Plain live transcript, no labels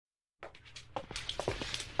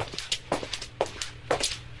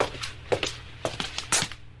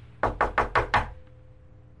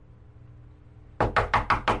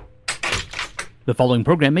The following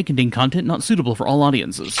program may contain content not suitable for all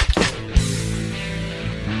audiences.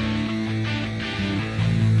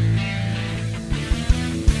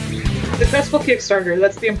 Successful Kickstarter,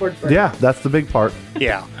 that's the important part. Yeah, that's the big part.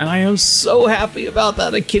 Yeah, and I am so happy about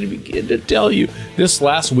that. I can't begin to tell you. This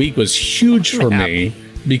last week was huge for me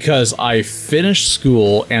because I finished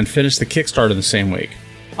school and finished the Kickstarter in the same week.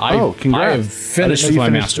 Congrats. I have finished my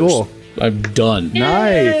master's. School. I'm done.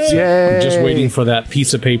 Nice. Yay. I'm just waiting for that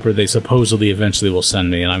piece of paper they supposedly eventually will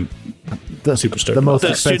send me, and I'm super stoked. The most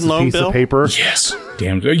about expensive piece of paper. Yes.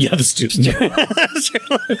 Damn. Yeah, the student.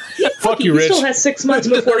 Fuck you, Rich. He still has 6 months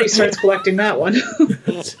before he starts collecting that one.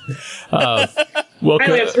 Welcome, I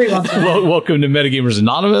only have 3 months. Welcome to Metagamers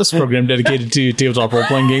Anonymous, program dedicated to tabletop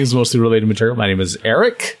role-playing games, mostly related material. My name is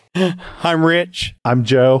Eric. I'm Rich. I'm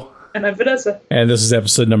Joe. And I'm Vanessa. And this is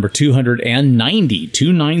episode number 290.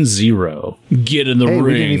 290. Get in the ring.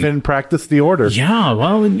 We didn't even practice the order. Yeah,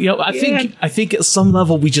 well, I think at some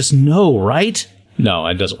level we just know, right? No,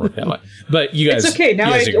 it doesn't work that way. But you guys, it's okay.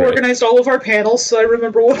 Now I organized all of our panels, so I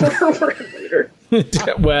remember what we're in later.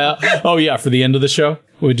 Well, oh yeah, for the end of the show,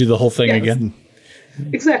 we do the whole thing again.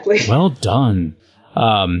 Exactly. Well done.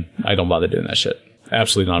 I don't bother doing that shit.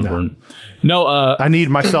 Absolutely not important. No, I need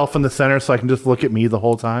myself in the center so I can just look at me the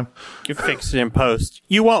whole time. You fix it in post.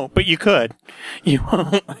 You won't, but you could. You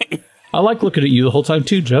won't. I like looking at you the whole time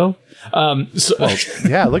too, Joe.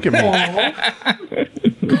 Yeah, look at me.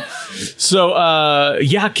 So,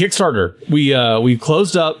 Kickstarter. We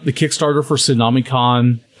closed up the Kickstarter for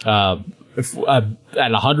TsunamiCon at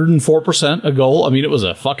 104% a goal. I mean, it was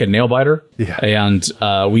a fucking nail biter. Yeah. And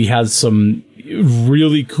we had some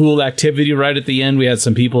really cool activity right at the end. We had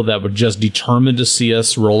some people that were just determined to see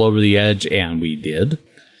us roll over the edge, and we did.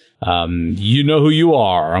 You know who you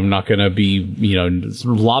are. I'm not going to be,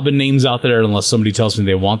 lobbing names out there unless somebody tells me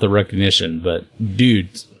they want the recognition. But, dude.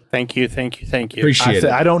 Thank you. Appreciate it.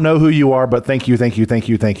 I don't know who you are, but thank you.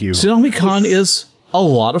 TsunamiCon is a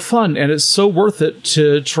lot of fun, and it's so worth it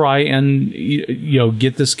to try and,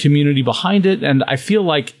 get this community behind it. And I feel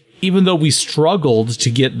like even though we struggled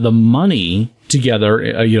to get the money together,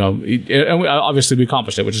 and obviously we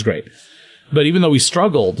accomplished it, which is great. But even though we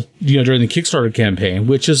struggled, during the Kickstarter campaign,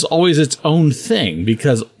 which is always its own thing,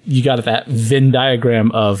 because you got that Venn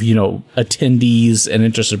diagram of, attendees and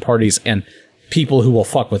interested parties and people who will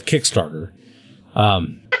fuck with Kickstarter.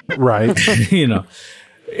 Right. Us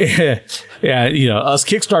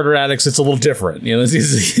Kickstarter addicts, it's a little different.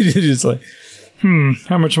 It's like,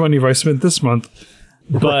 how much money have I spent this month?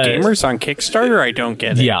 But gamers on Kickstarter, I don't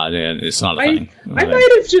get it. Yeah, it's not a thing. I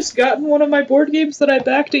might have just gotten one of my board games that I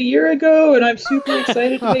backed a year ago, and I'm super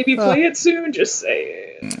excited to maybe play it soon. Just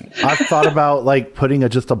saying. I've thought about putting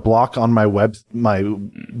just a block on my web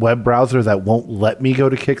browser that won't let me go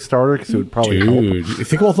to Kickstarter because it would probably help.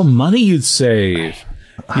 Think of all the money you'd save.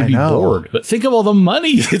 You'd be bored, but think of all the money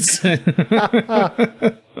you'd save.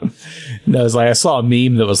 No, it's like I saw a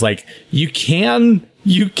meme that was like, you can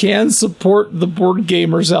support the board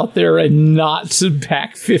gamers out there and not to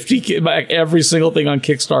back back every single thing on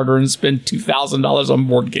Kickstarter and spend $2,000 on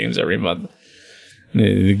board games every month.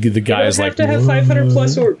 The guy is like, you have to have 500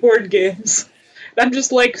 plus board games. I'm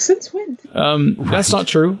just like, since when? That's not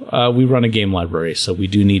true. We run a game library, so we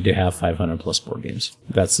do need to have 500 plus board games.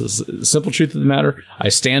 That's the simple truth of the matter. I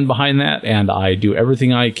stand behind that, and I do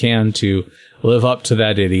everything I can to live up to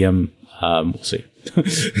that idiom. We'll see.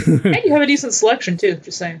 And you have a decent selection too,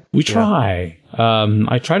 just saying. We try.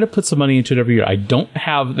 I try to put some money into it every year. I don't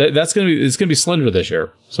have it's gonna be slender this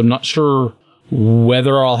year, so I'm not sure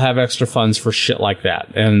whether I'll have extra funds for shit like that.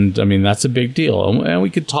 And I mean, that's a big deal, and we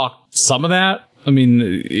could talk some of that. I mean,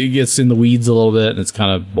 it gets in the weeds a little bit, and it's kind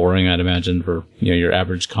of boring, I'd imagine, for your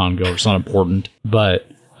average con goer. It's not important, but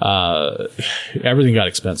everything got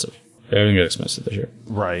expensive. Everything got expensive this year.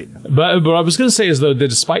 Right. But what I was going to say is, though, that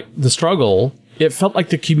despite the struggle, it felt like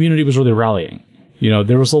the community was really rallying.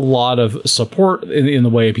 There was a lot of support in the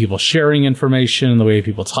way of people sharing information, in the way of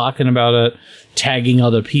people talking about it, tagging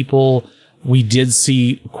other people. We did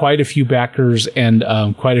see quite a few backers and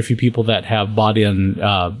quite a few people that have bought in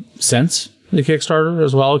since the Kickstarter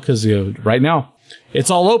as well, because right now it's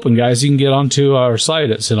all open, guys. You can get onto our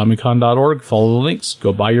site at tsunamicon.org, follow the links,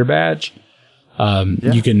 go buy your badge.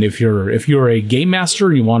 You can, if you're a game master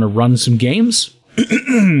and you want to run some games,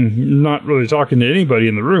 not really talking to anybody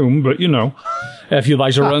in the room, but if you'd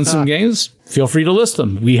like to run some games, feel free to list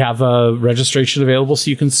them. We have a registration available so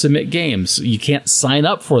you can submit games. You can't sign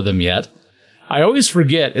up for them yet. I always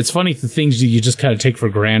forget. It's funny, the things you just kind of take for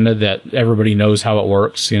granted that everybody knows how it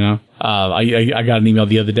works, I got an email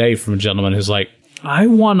the other day from a gentleman who's like, I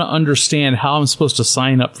want to understand how I'm supposed to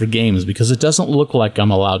sign up for games because it doesn't look like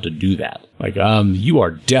I'm allowed to do that. Like, you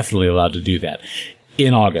are definitely allowed to do that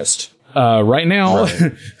in August. Right now,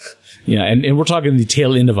 yeah, and we're talking the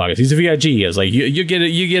tail end of August. He's a VIG. It's like you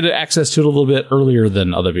get access to it a little bit earlier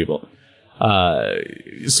than other people.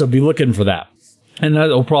 So be looking for that. And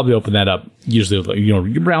I'll probably open that up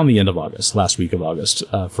usually, around the end of August, last week of August,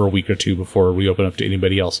 for a week or two before we open up to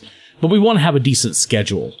anybody else. But we want to have a decent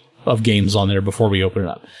schedule of games on there before we open it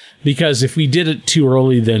up. Because if we did it too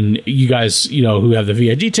early, then you guys, who have the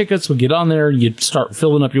VIG tickets would get on there, you'd start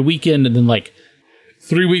filling up your weekend, and then like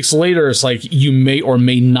 3 weeks later, it's like you may or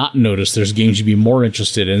may not notice there's games you'd be more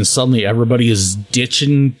interested in. Suddenly everybody is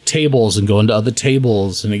ditching tables and going to other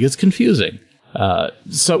tables, and it gets confusing.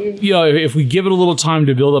 So if we give it a little time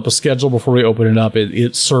to build up a schedule before we open it up,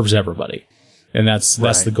 it serves everybody. And that's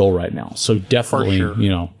the goal right now. So definitely,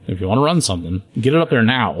 if you want to run something, get it up there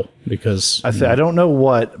now, because I don't know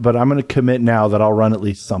what, but I'm going to commit now that I'll run at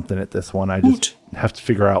least something at this one. I just have to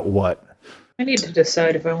figure out what. I need to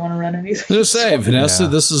decide if I want to run anything. Just say, Vanessa,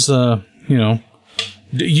 this is, you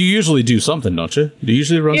usually do something, don't you? Do you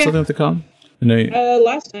usually run something at the con?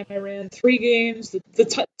 Last time I ran 3 games. The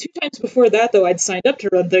 2 times before that, though, I'd signed up to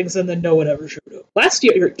run things, and then no one ever showed up. Last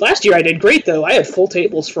year I did great, though. I had full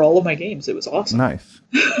tables for all of my games. It was awesome. Nice.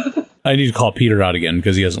 I need to call Peter out again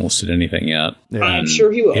because he hasn't listed anything yet. Yeah. I'm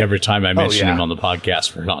sure he will. Every time I mention him on the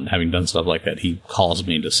podcast for not having done stuff like that, he calls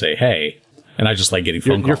me to say, hey, and I just like getting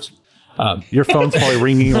phone calls. Your phone's probably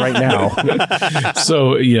ringing right now.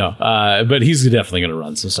 So, but he's definitely going to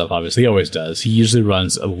run some stuff, obviously. He always does. He usually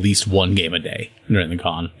runs at least 1 game a day during the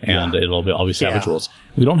con, and it'll be Savage Worlds.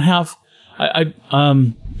 We don't have...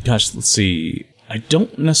 let's see. I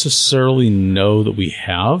don't necessarily know that we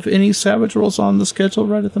have any Savage Worlds on the schedule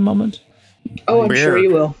right at the moment. Oh, I'm sure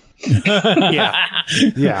you will. Yeah.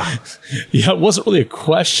 Yeah. Yeah, it wasn't really a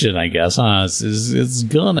question, I guess. It's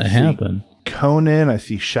going to happen. Conan, I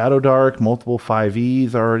see Shadow Dark, multiple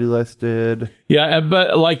 5Es already listed. Yeah,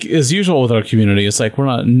 but like as usual with our community, it's like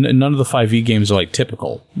none of the 5e games are like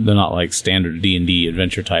typical. They're not like standard D&D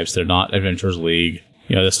adventure types. They're not Adventures League.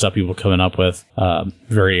 The stuff people coming up with,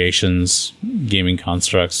 variations, gaming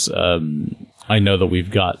constructs. I know that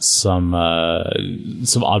we've got some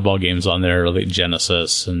oddball games on there, like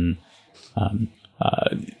Genesis and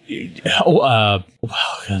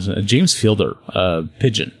James Fielder,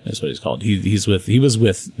 Pigeon is what he's called. He was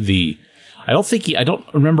with the. I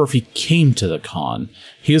don't remember if he came to the con.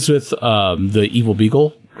 He was with the Evil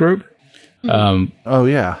Beagle group. Oh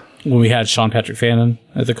yeah, when we had Sean Patrick Fannin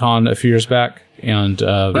at the con a few years back, and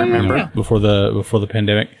before the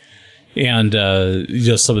pandemic, and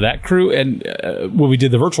just some of that crew. And when we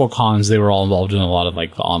did the virtual cons, they were all involved in a lot of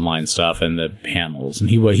like the online stuff and the panels. And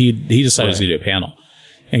he decided to do a panel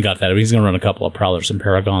and got that. I mean, he's going to run a couple of Prowlers and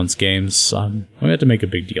Paragons games. We had to make a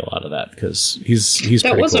big deal out of that because he's that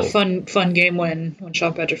pretty was cool. a fun game when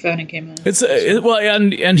Sean Patrick Fannin came in. It's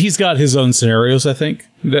and he's got his own scenarios, I think,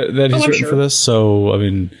 that he's written for this. So I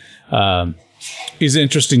mean, he's an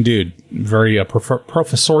interesting dude, very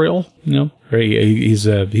professorial. He's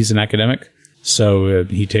an academic, so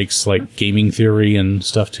he takes like gaming theory and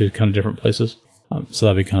stuff to kind of different places. So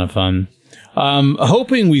that'd be kind of fun.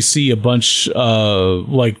 Hoping we see a bunch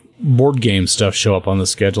like board game stuff show up on the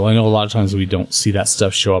schedule. I know a lot of times we don't see that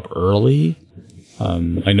stuff show up early.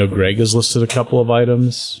 I know Greg has listed a couple of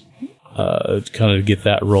items to kind of get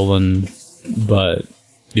that rolling. But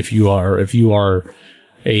if you are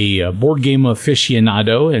a board game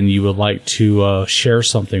aficionado and you would like to share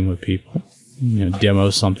something with people, demo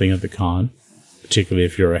something at the con, particularly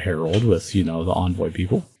if you're a herald with the envoy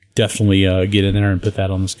people, definitely get in there and put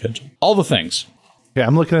that on the schedule. All the things. Yeah,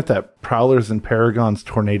 I'm looking at that Prowlers and Paragons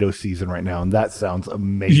tornado season right now, and that sounds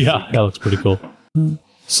amazing. Yeah, that looks pretty cool.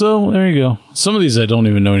 So there you go. Some of these I don't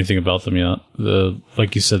even know anything about them yet.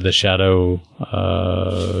 Like you said, the Shadow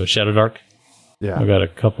Dark. Yeah, I've got a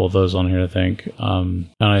couple of those on here, I think. And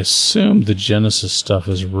I assume the Genesis stuff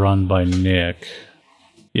is run by Nick.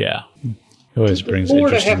 Yeah. He always brings Lord,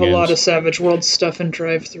 I interesting have a games. lot of Savage World stuff in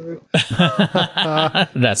drive-thru.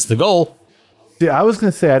 That's the goal. Yeah, I was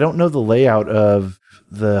going to say, I don't know the layout of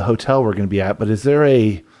the hotel we're going to be at, but is there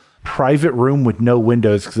a private room with no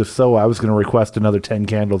windows? Because if so, I was going to request another 10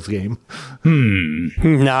 Candles game. Nice.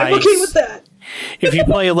 I'm okay with that. If you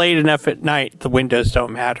play late enough at night, the windows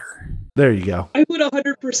don't matter. There you go. I would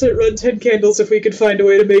 100% run 10 Candles if we could find a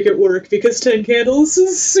way to make it work, because 10 Candles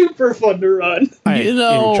is super fun to run. I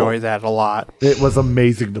enjoy that a lot. It was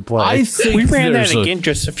amazing to play. I think We ran that there's again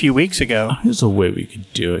just a few weeks ago. There's a way we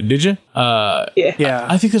could do it. Did you? Yeah.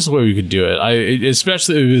 I think there's a way we could do it.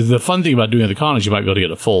 Especially the fun thing about doing the con is you might be able to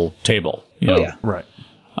get a full table. Oh, yeah. Right.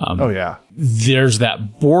 Oh, yeah. There's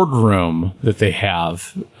that boardroom that they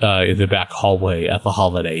have in the back hallway at the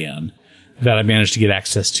Holiday Inn that I managed to get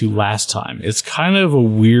access to last time. It's kind of a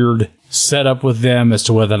weird setup with them as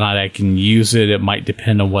to whether or not I can use it. It might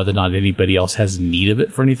depend on whether or not anybody else has need of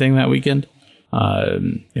it for anything that weekend.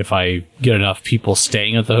 If I get enough people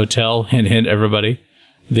staying at the hotel, hint, everybody,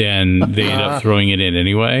 then they end up throwing it in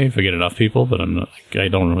anyway if I get enough people, but I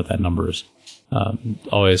don't know what that number is.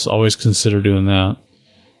 Always consider doing that.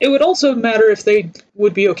 It would also matter if they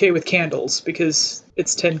would be okay with candles, because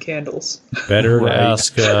it's 10 candles. Better to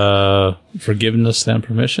ask forgiveness than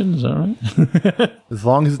permission, is that right? As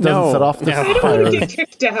long as it doesn't set off the I don't fire. want to get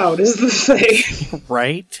kicked out, is the thing.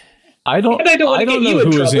 Right? I don't know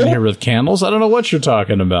who is in here with candles. I don't know what you're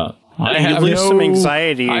talking about. You lose some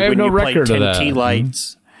anxiety when you play 10 tea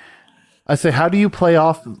lights. I say, how do you play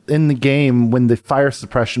off in the game when the fire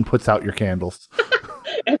suppression puts out your candles?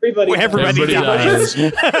 Everybody dies.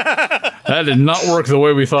 That did not work the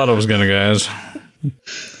way we thought it was going to, guys.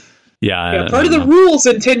 Yeah. Part of the rules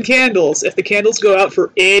in 10 candles, if the candles go out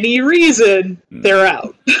for any reason, they're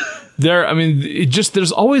out.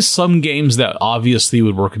 There's always some games that obviously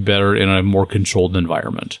would work better in a more controlled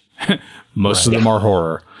environment. Most of them are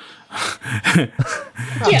horror.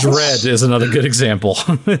 Yes. Dread is another good example.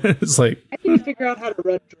 It's like, I need to figure out how to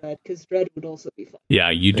run Dread, because Dread would also be fun. yeah,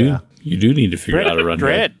 you do. Yeah. You do need to figure out how to run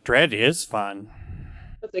Dread. Dread is fun.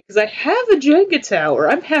 Because I have a Jenga tower.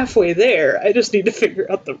 I'm halfway there. I just need to figure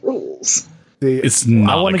out the rules. It's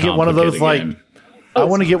not. I want to get one of those game. I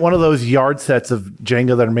want to get one of those yard sets of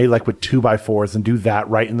Jenga that are made like with 2x4s and do that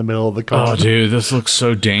right in the middle of the car. Oh, dude, this looks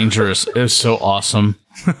so dangerous. It's so awesome.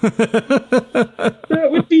 That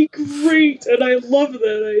would be great, and I love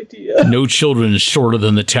that idea. No children shorter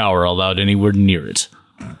than the tower allowed anywhere near it.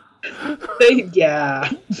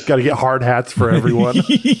 Got to get hard hats for everyone.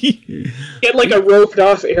 Get like a roped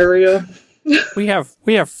off area. We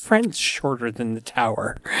have friends shorter than the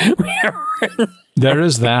tower. There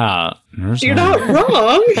is that. You're not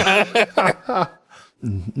wrong.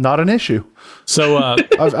 Not an issue. So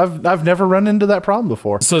I've never run into that problem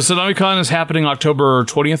before. So TsunamiCon is happening October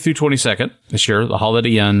 20th through 22nd this year. The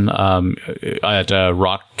Holiday Inn at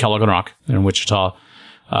Caligan Rock in Wichita.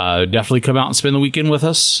 Definitely come out and spend the weekend with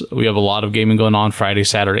us. We have a lot of gaming going on Friday,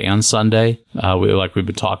 Saturday, and Sunday. Like we've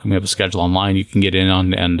been talking, we have a schedule online you can get in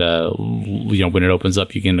on, and when it opens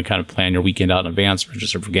up, you can kind of plan your weekend out in advance,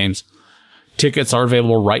 register for games. Tickets are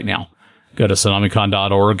available right now. Go to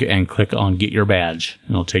tsunamicon.org and click on Get Your Badge,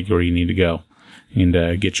 and it'll take you where you need to go and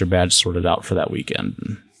get your badge sorted out for that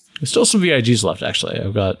weekend. There's still some VIGs left, actually.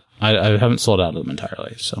 I haven't sold out of them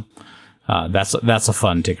entirely, so that's a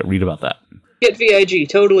fun ticket. Read about that. Get VIG,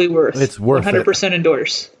 totally worth. It's worth 100%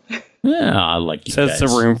 endorse. Yeah, I like you guys.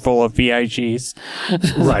 Says the room full of VIGs.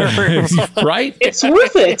 Right. Right? It's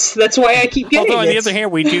worth it. That's why I keep getting it. Although on the other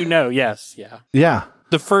hand, we do know, yes, yeah. Yeah.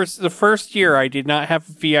 The first year I did not have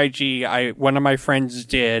a VIG. One of my friends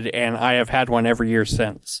did, and I have had one every year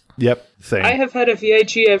since. Yep, same. I have had a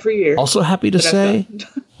VIG every year. Also happy to say,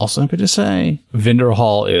 Vendor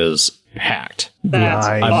Hall is packed. That's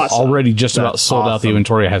Nice. I'm awesome. already just about That's sold out the awesome.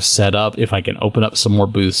 inventory I have set up. If I can open up some more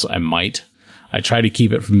booths, I might. I try to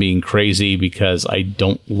keep it from being crazy because I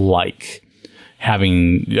don't like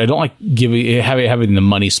having the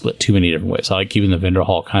money split too many different ways. I like keeping the vendor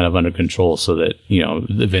hall kind of under control so that,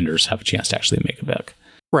 the vendors have a chance to actually make a buck.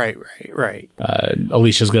 Right.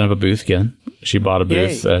 Alicia's going to have a booth again. She bought a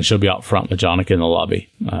booth. She'll be out front with Jonica in the lobby,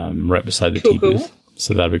 right beside the tea booth.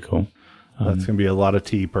 So that'd be cool. That's going to be a lot of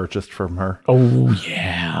tea purchased from her. Oh,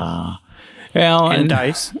 yeah. Well, and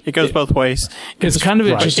dice. It goes both ways. It's kind of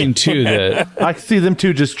interesting, too, that... I see them,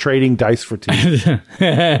 too, just trading dice for tea.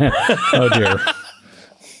 Oh, dear.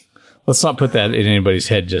 Let's not put that in anybody's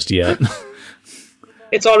head just yet.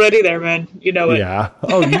 It's already there, man. You know it. Yeah.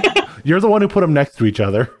 Oh, you're the one who put them next to each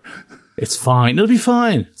other. It's fine. It'll be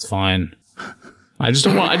fine. It's fine. I just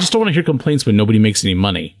don't want to hear complaints when nobody makes any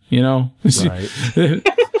money, Right.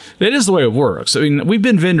 That is the way it works. I mean, we've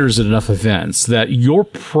been vendors at enough events that your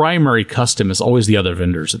primary custom is always the other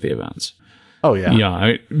vendors at the events. Oh, yeah.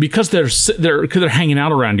 Yeah, because they're hanging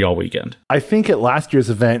out around you all weekend. I think at last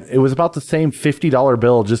year's event, it was about the same $50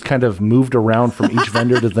 bill, just kind of moved around from each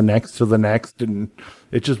vendor to the next, and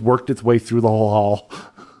it just worked its way through the whole hall.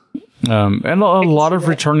 And a lot of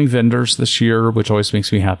returning vendors this year, which always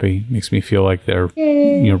makes me happy. Makes me feel like they're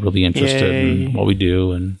really interested in what we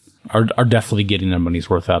do and are definitely getting their money's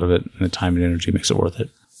worth out of it. And the time and energy makes it worth it.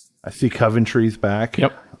 I see Coventry's back.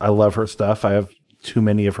 Yep. I love her stuff. I have too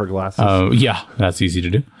many of her glasses. Yeah, that's easy to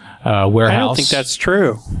do. Warehouse. I don't think that's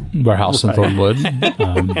true. Warehouse in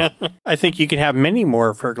Thornwood. I think you could have many more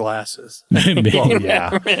of her glasses. Well,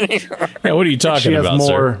 yeah. Yeah, what are you talking about,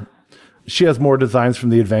 sir? She has more designs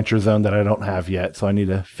from the Adventure Zone that I don't have yet, so I need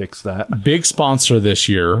to fix that. Big sponsor this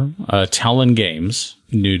year, Talon Games,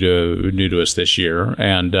 new to us this year,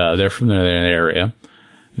 and they're from the area.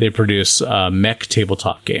 They produce a mech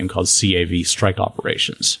tabletop game called CAV Strike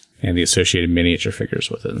Operations, and the associated miniature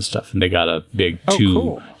figures with it and stuff. And they got a big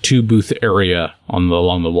two booth area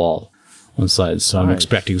along the wall on side. So I'm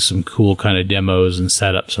expecting some cool kind of demos and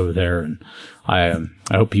setups over there, and I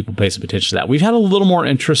hope people pay some attention to that. We've had a little more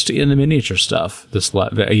interest in the miniature stuff.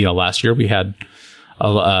 Last year we had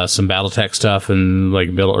some BattleTech stuff and like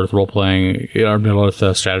Middle Earth role playing, our Middle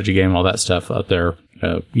Earth strategy game, all that stuff out there.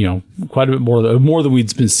 Quite a bit more than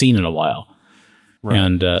we'd been seeing in a while, right.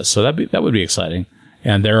 And so that would be exciting.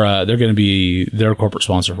 And they're going to be their corporate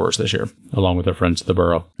sponsor for us this year, along with their friends at the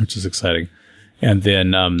Borough, which is exciting. And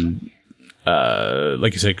then,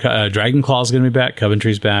 like you said, Dragon Claw's going to be back,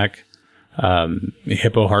 Coventry's back.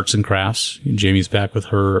 Hippo Hearts and Crafts. Jamie's back with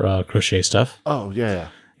her crochet stuff. Oh, yeah.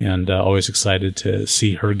 And always excited to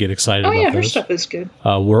see her get excited about her those. stuff is good.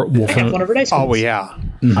 I have one of her dice bags. Oh, yeah.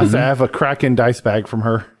 Mm-hmm. I have a Kraken dice bag from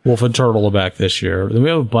her. Wolf and Turtle are back this year. Then we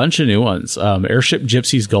have a bunch of new ones. Airship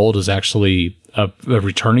Gypsy's Gold is actually a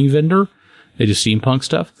returning vendor. They do steampunk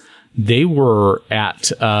stuff. They were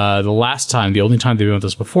at the only time they've been with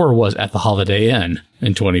us before was at the Holiday Inn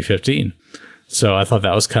in 2015. So I thought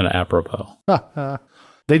that was kind of apropos.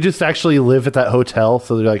 They just actually live at that hotel,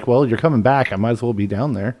 so they're like, well, you're coming back. I might as well be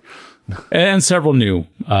down there. And several new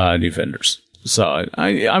vendors. So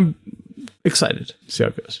I'm excited to see how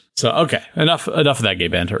it goes. So, okay, enough of that gay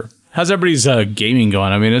banter. How's everybody's gaming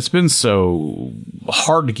going? I mean, it's been so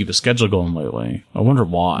hard to keep a schedule going lately. I wonder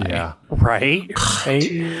why. Yeah. Right?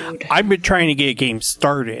 I've been trying to get a game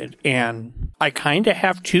started, and I kind of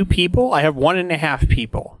have two people. I have 1.5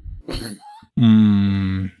 people.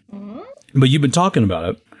 But you've been talking about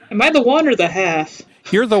it. Am I the one or the half?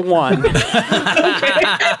 You're the one.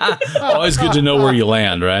 Always good to know where you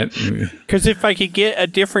land, right? Because if I could get a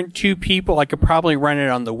different two people, I could probably run it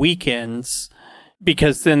on the weekends,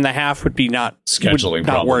 because then the half would be not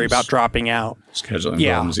worry about dropping out. Scheduling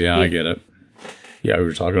problems. Yeah, I get it. Yeah, we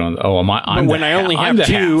were talking on. I'm when I only have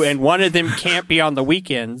two, and one of them can't be on the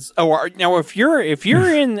weekends. Oh, now if you're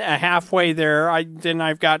in a halfway there, then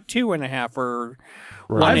I've got 2.5 or.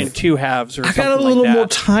 Right. 1 and 2 halves or something like that. I got a little more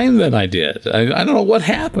time than I did. I don't know what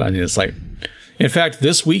happened. It's like, in fact,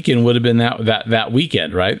 this weekend would have been that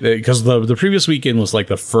weekend, right? Because the previous weekend was like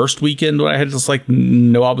the first weekend where I had just like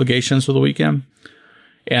no obligations for the weekend.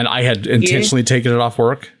 And I had intentionally taken it off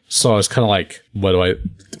work. So I was kind of like, the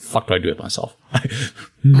fuck do I do with myself? I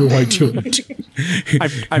have no idea what to do.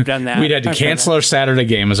 I've done that. We'd had to cancel our Saturday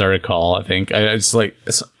game, as I recall, I think. I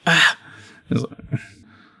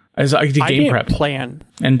didn't plan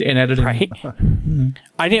and editing. Right?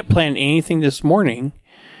 I didn't plan anything this morning,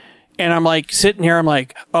 and I'm like sitting here. I'm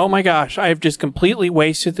like, oh my gosh, I've just completely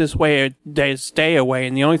wasted this day away,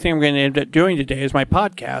 and the only thing I'm going to end up doing today is my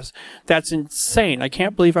podcast. That's insane. I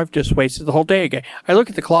can't believe I've just wasted the whole day again. I look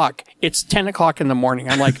at the clock. It's 10 o'clock in the morning.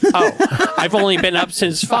 I'm like, oh, I've only been up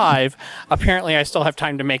since 5. Apparently, I still have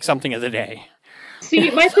time to make something of the day.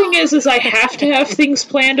 See, my thing is I have to have things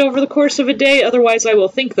planned over the course of a day, otherwise I will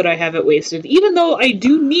think that I have it wasted, even though I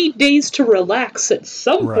do need days to relax at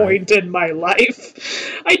some point in my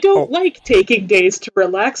life. I don't like taking days to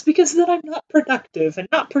relax, because then I'm not productive, and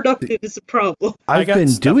not productive is a problem. I've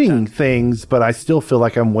been doing things, but I still feel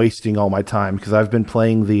like I'm wasting all my time, because I've been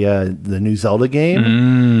playing the new Zelda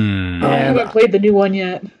game. I haven't played the new one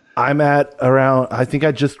yet. I'm at around, I think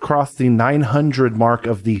I just crossed the 900 mark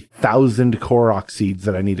of the 1,000 Korok seeds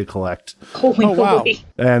that I need to collect. Holy moly.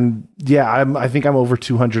 And yeah, I think I'm over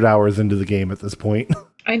 200 hours into the game at this point.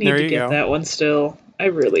 I need to get that one still. I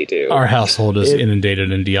really do. Our household is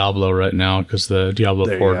inundated in Diablo right now because the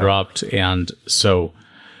Diablo 4 dropped. And so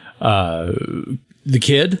the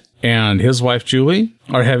kid and his wife, Julie,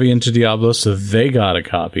 are heavy into Diablo, so they got a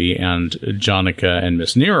copy. And Jonica and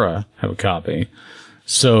Miss Nira have a copy.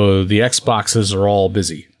 So the Xboxes are all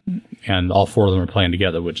busy, and all 4 of them are playing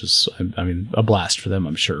together, which is, I mean, a blast for them,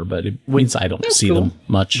 I'm sure, but it means I don't see them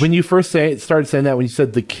much. When you first started saying that, when you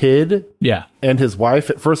said the kid and his wife,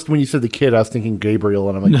 at first when you said the kid, I was thinking Gabriel,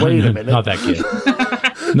 and I'm like, wait a minute. Not that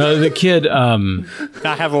kid. No, the kid.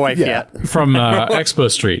 Not have a wife yet. From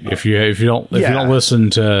Expo Street. If you don't listen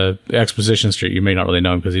to Exposition Street, you may not really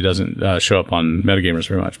know him because he doesn't show up on Metagamer's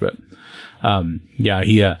very much, but...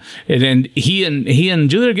 And he and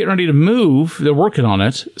Julia are getting ready to move. They're working on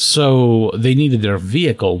it, so they needed their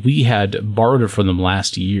vehicle. We had borrowed it from them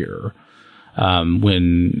last year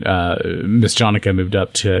when Miss Jonica moved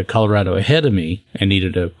up to Colorado ahead of me and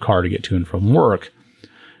needed a car to get to and from work.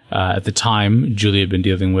 At the time, Julia had been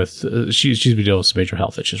dealing with she's been dealing with some major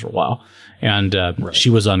health issues for a while, and she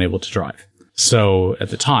was unable to drive. So at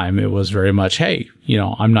the time, it was very much, hey,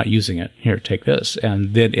 I'm not using it. Here, take this.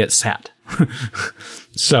 And then it sat.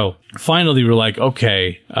 So finally, we were like,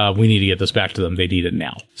 okay, we need to get this back to them. They need it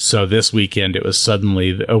now. So this weekend, it was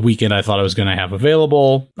suddenly a weekend I thought I was going to have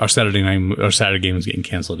available. Our Saturday game was getting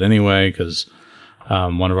canceled anyway because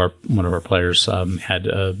one of our players had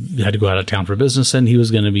to go out of town for business, and he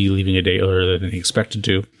was going to be leaving a day earlier than he expected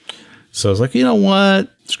to. So I was like, you know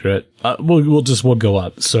what? Screw it. We'll go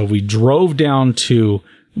up. So we drove down to.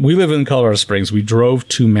 We live in Colorado Springs. We drove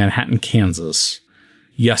to Manhattan, Kansas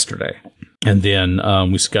yesterday. And then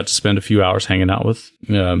we got to spend a few hours hanging out with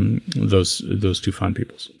those two fine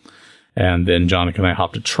peoples. And then Jonica and I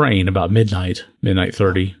hopped a train about midnight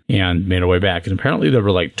 30, and made our way back. And apparently there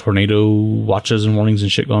were like tornado watches and warnings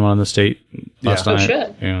and shit going on in the state last night.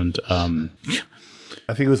 Shit. And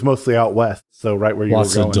I think it was mostly out west, so right where you were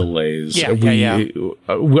going. Lots of delays. Yeah.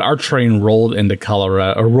 Our train rolled into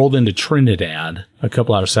rolled into Trinidad, a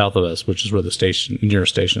couple hours south of us, which is where the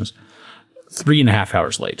nearest station is. 3.5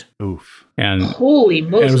 hours late. Oof. And holy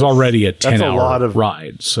Moses. it was already a 10-hour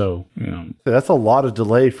ride. So, That's a lot of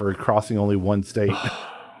delay for crossing only one state.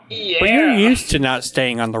 Yeah. But you're used to not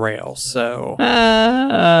staying on the rails, so.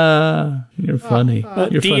 You're funny. You're a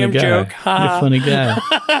funny DM guy. joke. You're a funny guy.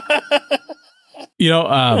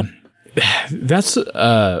 That's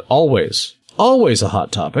always a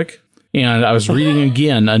hot topic. And I was reading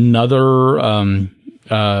again another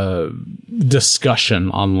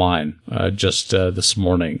discussion online just this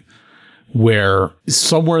morning, where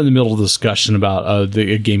somewhere in the middle of the discussion about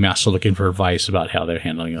the game master looking for advice about how they're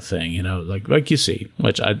handling a thing, like you see,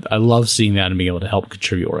 which I love seeing that and being able to help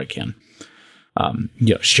contribute where I can,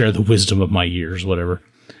 share the wisdom of my years, whatever.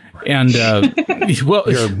 And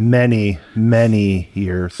your many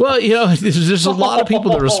years. Well, there's a lot of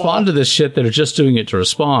people that respond to this shit that are just doing it to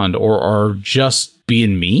respond, or are just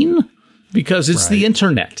being mean because it's the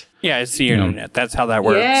internet. Yeah, it's the internet. That's how that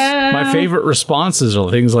works. Yeah. My favorite responses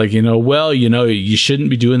are things like, you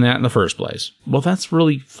shouldn't be doing that in the first place. Well, that's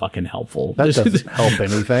really fucking helpful. That doesn't help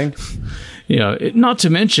anything. Not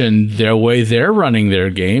to mention the way they're running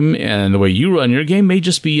their game and the way you run your game may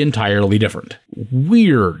just be entirely different.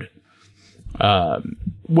 Weird. Well,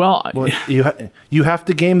 you have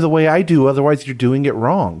to game the way I do, otherwise you're doing it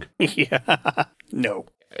wrong. Yeah. No.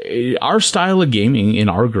 Our style of gaming in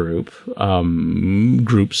our groups,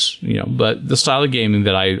 but the style of gaming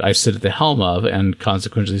that I sit at the helm of and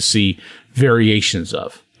consequently see variations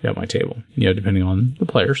of at my table, depending on the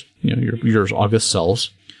players, your august selves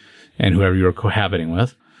and whoever you're cohabiting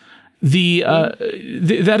with.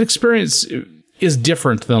 That experience is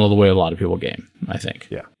different than the way a lot of people game, I think.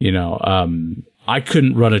 Yeah. I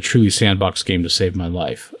couldn't run a truly sandbox game to save my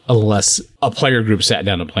life unless a player group sat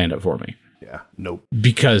down and planned it for me. Yeah, nope.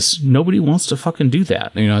 Because nobody wants to fucking do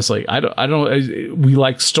that. It's like, we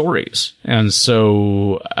like stories. And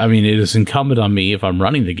so, it is incumbent on me, if I'm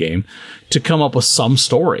running the game, to come up with some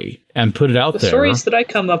story and put it out there. The stories that I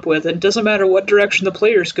come up with, it doesn't matter what direction the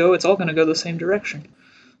players go, it's all going to go the same direction.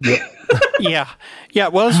 Yeah.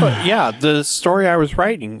 Well, the story I was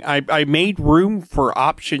writing, I made room for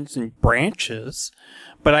options and branches,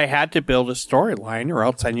 but I had to build a storyline or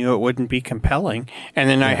else I knew it wouldn't be compelling. And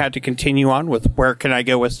then I had to continue on with where can I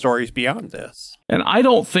go with stories beyond this? And I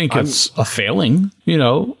don't think it's a failing,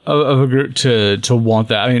 of a group to want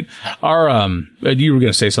that. You were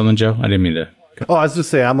going to say something, Joe? I didn't mean to. Oh, I was just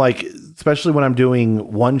saying, I'm like, especially when I'm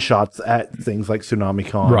doing one shots at things like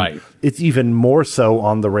TsunamiCon, right? It's even more so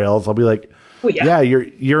on the rails. I'll be like,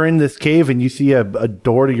 you're in this cave and you see a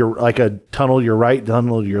door to your, like a tunnel to your right,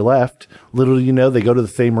 tunnel to your left. Little they go to the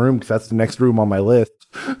same room because that's the next room on my list.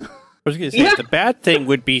 I was going to say, the bad thing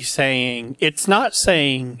would be it's not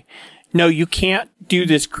saying, no, you can't do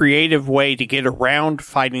this creative way to get around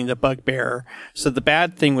fighting the bugbear. So the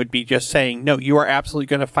bad thing would be just saying, no, you are absolutely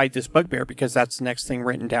going to fight this bugbear because that's the next thing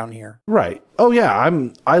written down here. Right. Oh yeah.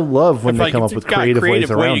 I love when they come up with creative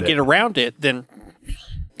ways around it. To get around it, then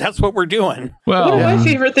that's what we're doing. Well, one of my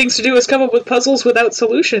favorite things to do is come up with puzzles without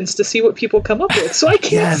solutions to see what people come up with. So I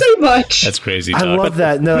can't say much. That's crazy. I love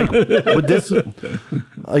that. And they're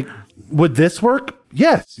like, would this work?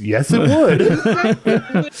 Yes, it would.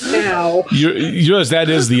 Now, you realize that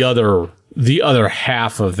is the other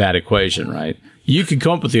half of that equation, right? You can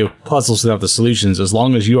come up with the puzzles without the solutions as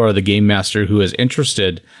long as you are the game master who is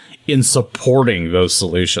interested in supporting those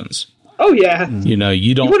solutions. Oh, yeah. You know,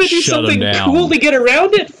 you don't want to do shut them something down. cool to get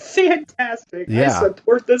around it? Fantastic. Yeah. I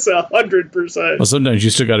support this 100%. Well, sometimes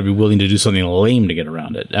you still got to be willing to do something lame to get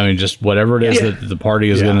around it. I mean, just whatever it is that the party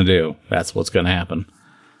is going to do, that's what's going to happen.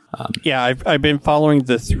 Yeah, I've been following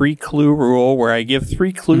the 3-clue rule where I give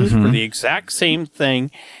 3 clues for the exact same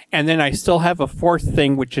thing, and then I still have a 4th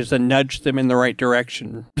thing, which is a nudge them in the right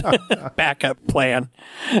direction backup plan.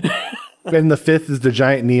 And the 5th is the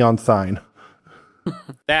giant neon sign.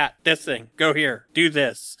 This thing, go here, do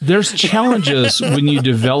this. There's challenges when you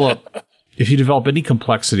develop, if you develop any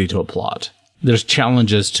complexity to a plot, there's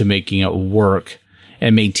challenges to making it work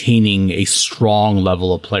and maintaining a strong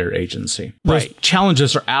level of player agency. Those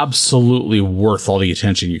challenges are absolutely worth all the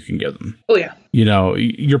attention you can give them. Oh, yeah. You know,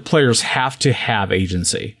 your players have to have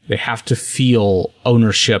agency. They have to feel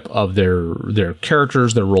ownership of their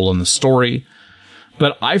characters, their role in the story.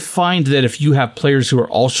 But I find that if you have players who are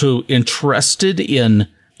also interested in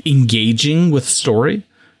engaging with story,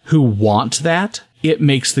 who want that, it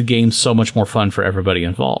makes the game so much more fun for everybody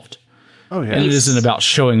involved. Oh, yeah. And it isn't about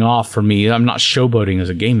showing off for me. I'm not showboating as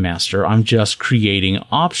a game master. I'm just creating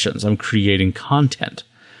options. I'm creating content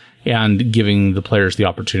and giving the players the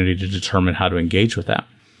opportunity to determine how to engage with that.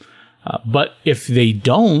 But if they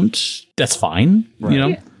don't, that's fine. Right. You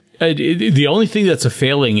know, the only thing that's a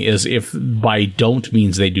failing is if by don't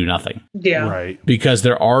means they do nothing. Yeah. Right. Because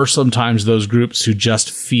there are sometimes those groups who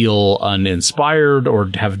just feel uninspired or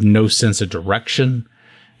have no sense of direction.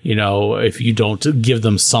 You know, if you don't give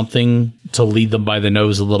them something to lead them by the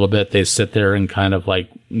nose a little bit, they sit there and kind of like,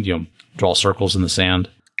 you know, draw circles in the sand.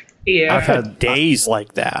 Yeah. I've had days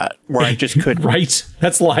like that where I just couldn't. Right.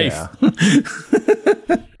 That's life.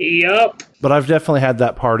 Yeah. Yep. But I've definitely had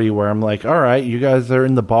that party where I'm like, all right, you guys are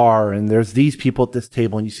in the bar and there's these people at this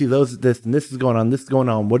table and you see those at this and this is going on, this is going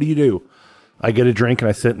on. What do you do? I get a drink and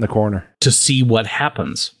I sit in the corner. To see what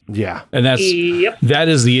happens. Yeah. And that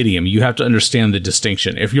is the idiom. You have to understand the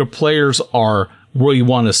distinction. If your players are really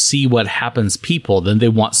want to see what happens people, then they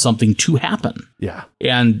want something to happen. Yeah.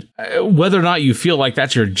 And whether or not you feel like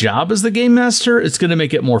that's your job as the game master, it's going to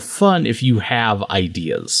make it more fun if you have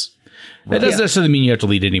ideas. That doesn't necessarily mean you have to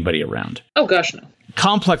lead anybody around. Oh, gosh, no.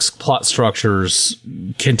 Complex plot structures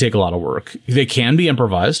can take a lot of work. They can be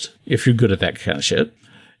improvised if you're good at that kind of shit.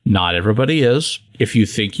 Not everybody is. If you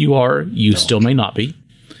think you are, you still may not be.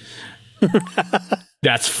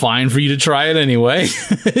 That's fine for you to try it anyway.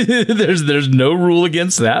 There's no rule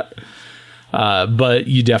against that. But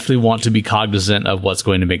you definitely want to be cognizant of what's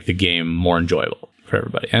going to make the game more enjoyable for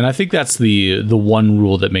everybody. And I think that's the one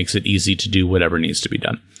rule that makes it easy to do whatever needs to be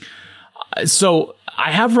done. So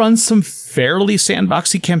I have run some fairly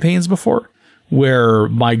sandboxy campaigns before where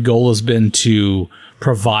my goal has been to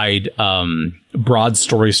provide broad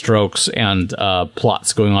story strokes and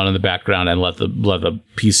plots going on in the background and let the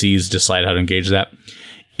PCs decide how to engage that.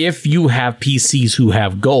 If you have PCs who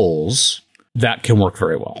have goals, that can work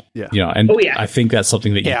very well. Yeah. You know, and I think that's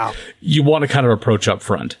something that you want to kind of approach up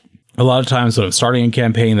front. A lot of times when I'm starting a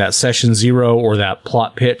campaign, that session 0 or that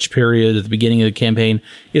plot pitch period at the beginning of the campaign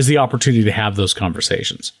is the opportunity to have those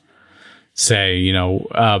conversations. Say, you know,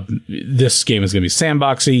 this game is going to be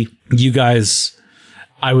sandboxy. You guys,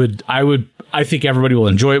 I think everybody will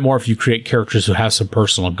enjoy it more if you create characters who have some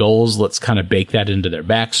personal goals. Let's kind of bake that into their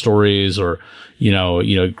backstories, or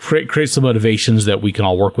create some motivations that we can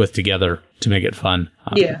all work with together to make it fun.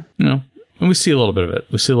 You know, and we see a little bit of it.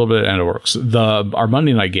 We see a little bit, and it works. Our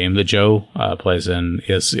Monday night game that Joe plays in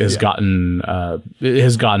has gotten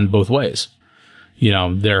both ways. You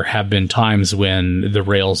know, there have been times when the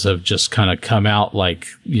rails have just kind of come out like,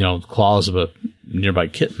 you know, claws of a nearby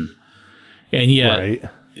kitten. And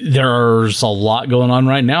yet there's a lot going on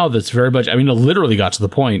right now that's very much, I mean, it literally got to the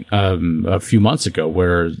point a few months ago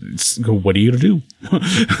where what are you going to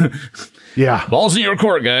do? Yeah. Balls in your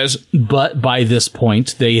court, guys. But by this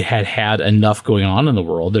point, they had enough going on in the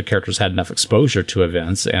world. Their characters had enough exposure to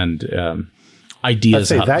events and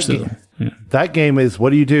ideas. How to pursue them. Yeah. That game is,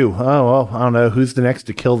 what do you do? Oh, well, I don't know. Who's the next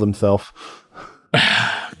to kill themselves?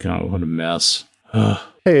 God, what a mess.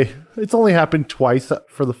 Hey, it's only happened twice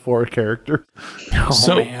for the 4 characters.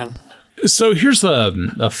 Man. So here's a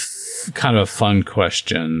kind of a fun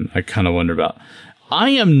question I kind of wonder about.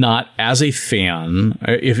 I am not, as a fan,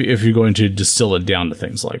 if you're going to distill it down to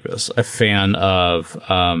things like this, a fan of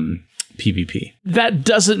PvP. That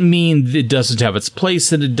doesn't mean it doesn't have its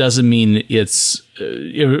place, and it doesn't mean it's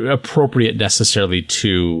appropriate necessarily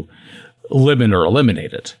to limit or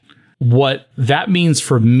eliminate it. What that means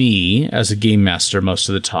for me as a game master most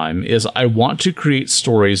of the time is I want to create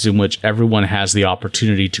stories in which everyone has the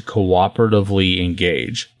opportunity to cooperatively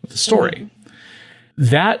engage with the story.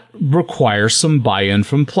 That requires some buy-in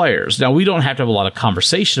from players. Now, we don't have to have a lot of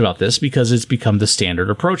conversation about this because it's become the standard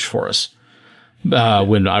approach for us.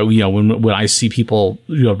 When I see people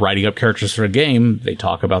writing up characters for a game, they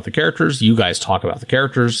talk about the characters. You guys talk about the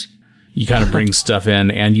characters. You kind of bring stuff in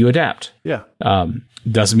and you adapt. Yeah.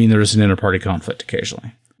 Doesn't mean there is an inter-party conflict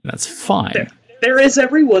occasionally. That's fine. There is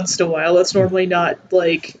every once in a while. It's normally not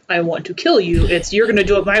like, I want to kill you. It's, you're going to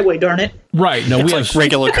do it my way, darn it. Right. No, it's we like have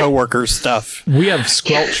regular coworkers stuff. We have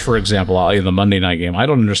Squelch, for example, in the Monday night game. I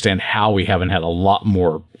don't understand how we haven't had a lot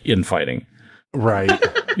more infighting. Right.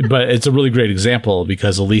 But it's a really great example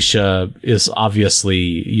because Alicia is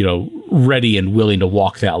obviously, ready and willing to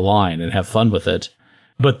walk that line and have fun with it.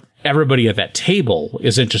 But everybody at that table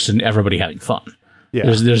is interested in everybody having fun. Yeah.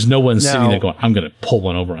 There's no one sitting there going, I'm going to pull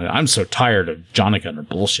one over. I'm so tired of Jonathan or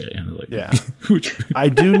bullshit. And like, yeah. I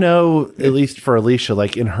do know, at least for Alicia,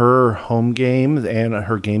 like in her home games and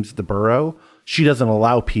her games at the Burrow, she doesn't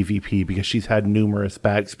allow PvP because she's had numerous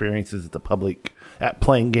bad experiences at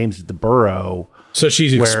playing games at the Burrow. So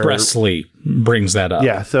she expressly brings that up.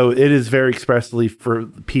 Yeah. So it is very expressly for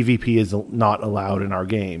PvP is not allowed in our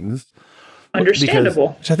games. Understandable.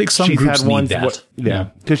 Because I think some groups need that. Yeah.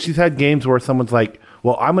 Because she's had games where someone's like,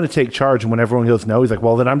 well, I'm going to take charge. And when everyone goes no, he's like,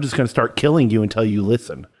 well, then I'm just going to start killing you until you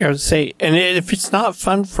listen. I would say, and if it's not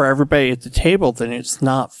fun for everybody at the table, then it's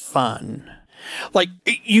not fun. Like,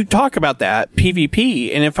 you talk about that,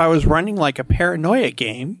 PvP, and if I was running like a paranoia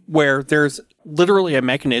game where there's literally a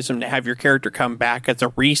mechanism to have your character come back as a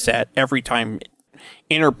reset every time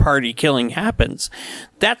inter-party killing happens,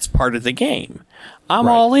 that's part of the game. I'm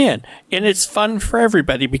all in. And it's fun for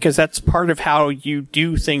everybody because that's part of how you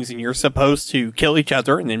do things, and you're supposed to kill each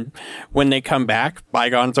other. And then when they come back,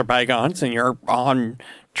 bygones are bygones, and you're on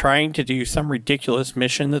trying to do some ridiculous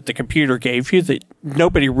mission that the computer gave you that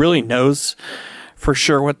nobody really knows for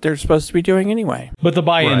sure what they're supposed to be doing anyway. But the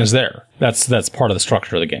buy-in is there. That's part of the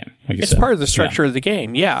structure of the game. Like you said. Part of the structure of the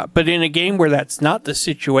game, yeah. But in a game where that's not the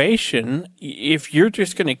situation, if you're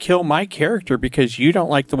just going to kill my character because you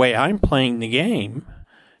don't like the way I'm playing the game,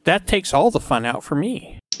 that takes all the fun out for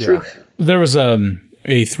me. True. There was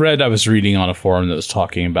a thread I was reading on a forum that was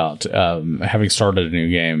talking about having started a new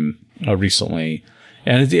game recently.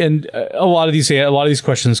 And a lot of these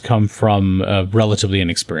questions come from relatively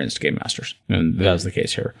inexperienced game masters, and that was the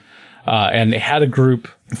case here. And they had a group,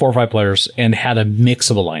 4 or 5 players, and had a mix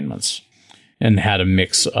of alignments, and had a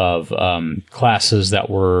mix of classes that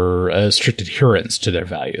were strict adherents to their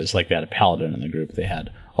values. Like they had a paladin in the group, they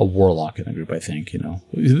had a warlock in the group, I think,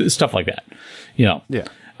 stuff like that.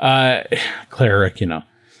 Cleric,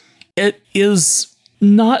 It is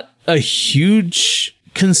not a huge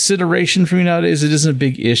consideration for me nowadays. It isn't a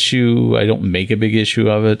big issue. I don't make a big issue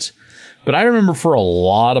of it. But I remember for a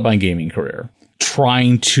lot of my gaming career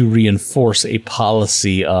trying to reinforce a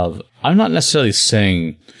policy of, I'm not necessarily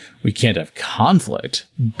saying we can't have conflict,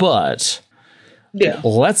 but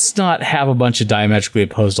let's not have a bunch of diametrically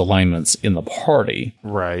opposed alignments in the party.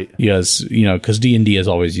 Right. Because, because D&D has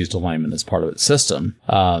always used alignment as part of its system.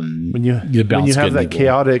 When you have that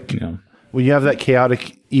chaotic... When you have that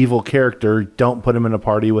chaotic evil character, don't put him in a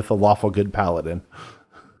party with a lawful good paladin.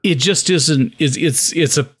 It just isn't.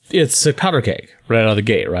 It's a powder keg right out of the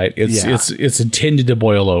gate, right? It's intended to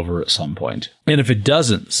boil over at some point, and if it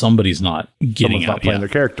doesn't, somebody's not getting out. Not playing their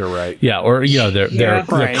character right. Yeah, or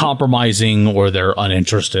they're compromising, or they're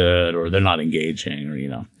uninterested, or they're not engaging,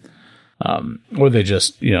 or they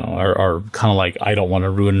just, are kind of like, I don't want to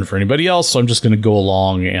ruin it for anybody else, so I'm just going to go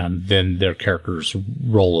along, and then their character's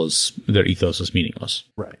their ethos is meaningless.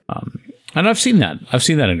 Right. And I've seen that. I've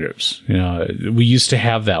seen that in groups. We used to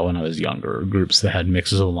have that when I was younger, groups that had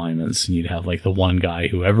mixes of alignments, and you'd have like the one guy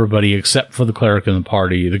who everybody, except for the cleric in the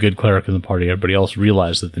party, the good cleric in the party, everybody else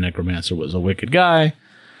realized that the necromancer was a wicked guy.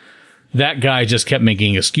 That guy just kept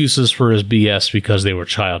making excuses for his BS because they were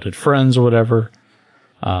childhood friends or whatever.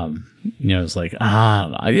 It's like,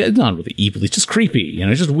 it's not really evil. It's just creepy.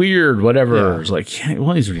 It's just weird, whatever. Yeah. It's like,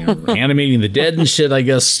 well, he's animating the dead and shit. I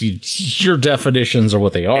guess your definitions are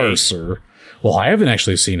what they are, sir. Well, I haven't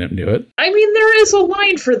actually seen him do it. I mean, there is a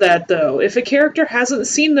line for that, though. If a character hasn't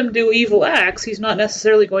seen them do evil acts, he's not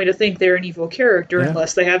necessarily going to think they're an evil character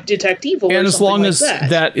unless they have detect evil and or something as long as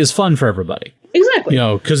that is fun for everybody. Exactly.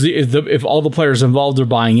 Because if all the players involved are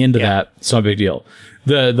buying into that, it's not a big deal.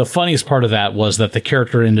 The funniest part of that was that the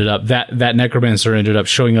character ended up, that necromancer ended up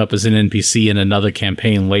showing up as an NPC in another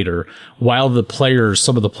campaign later, while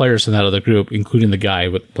some of the players in that other group, including the guy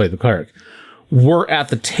who played the cleric, we're at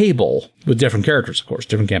the table with different characters, of course,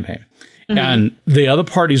 different campaign. And the other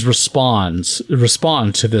parties respond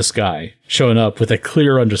to this guy showing up with a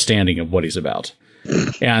clear understanding of what he's about.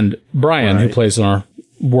 And Brian, who plays in our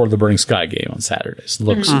War of the Burning Sky game on Saturdays,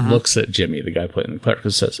 looks at Jimmy, the guy playing the cleric,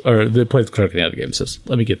 and says, or the plays the cleric in the other game, and says,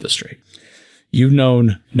 "Let me get this straight. You've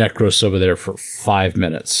known Necros over there for 5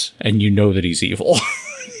 minutes, and you know that he's evil."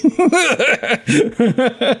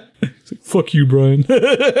 It's like, fuck you, Brian.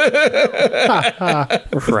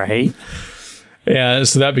 Right. Yeah,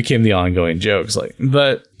 so that became the ongoing jokes.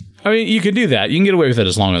 But I mean, you can do that. You can get away with it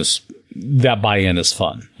as long as that buy-in is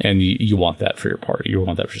fun, and you want that for your party. You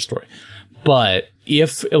want that for your story. But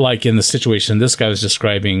if, like in the situation this guy was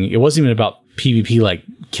describing, it wasn't even about PvP, like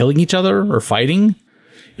killing each other or fighting.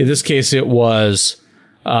 In this case, it was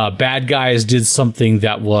bad guys did something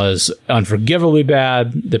that was unforgivably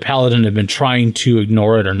bad. The paladin had been trying to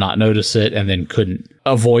ignore it or not notice it, and then couldn't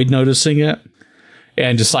avoid noticing it,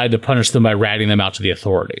 and decided to punish them by ratting them out to the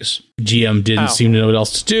authorities. GM didn't seem to know what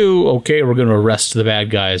else to do. Okay, we're going to arrest the bad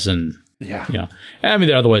guys, and I mean,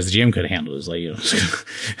 there are other ways the GM could have handled it. It's like,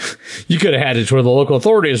 you could have had it to where the local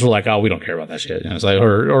authorities were like, "Oh, we don't care about that shit." It's like,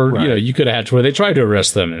 or you could have had it to where they tried to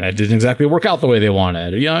arrest them, and that didn't exactly work out the way they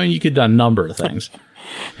wanted. You could have done a number of things.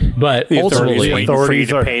 But the ultimately, waiting for you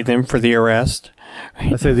to pay them for the arrest.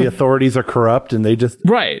 I say the authorities are corrupt, and they just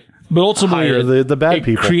But ultimately, hire the bad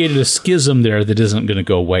people. Created a schism there that isn't going to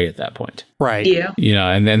go away at that point. Right. Yeah.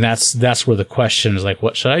 And then that's where the question is like,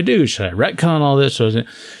 what should I do? Should I retcon all this?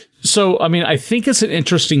 So, I mean, I think it's an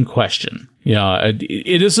interesting question.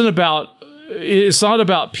 It isn't about, it's not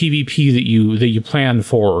about PvP that you plan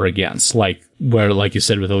for or against, like you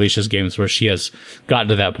said with Alicia's games, where she has gotten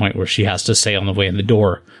to that point where she has to say on the way in the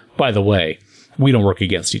door, by the way, we don't work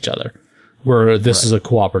against each other. Where this is a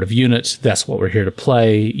cooperative unit. That's what we're here to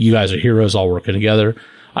play. You guys are heroes all working together.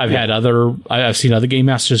 I've seen other game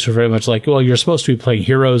masters who are very much like, well, you're supposed to be playing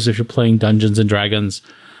heroes if you're playing Dungeons and Dragons.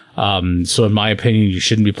 So in my opinion, you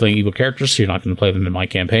shouldn't be playing evil characters, so you're not going to play them in my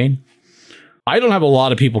campaign. I don't have a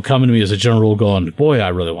lot of people coming to me as a general rule going, boy, I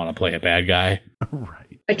really want to play a bad guy.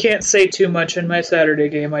 Right. I can't say too much in my Saturday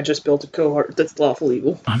game. I just built a cohort that's lawful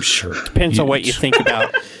evil. I'm sure. Depends on what you think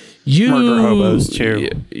about murder hobos, too.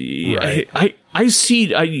 I see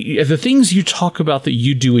the things you talk about that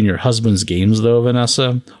you do in your husband's games, though,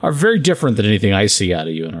 Vanessa, are very different than anything I see out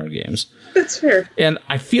of you in our games. That's fair. And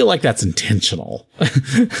I feel like that's intentional.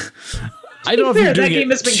 I don't know if you're doing that game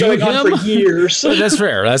has been to going on for years. That's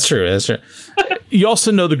fair. That's true. You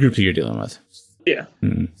also know the group that you're dealing with. Yeah.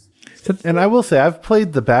 And I will say, I've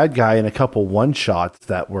played the bad guy in a couple one-shots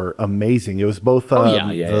that were amazing. It was both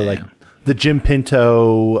the Jim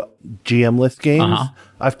Pinto GM list games.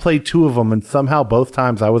 I've played 2 of them, and somehow both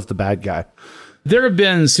times I was the bad guy. There have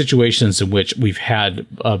been situations in which we've had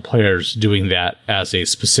players doing that as a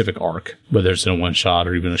specific arc, whether it's in a one-shot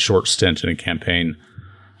or even a short stint in a campaign.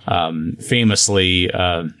 Famously,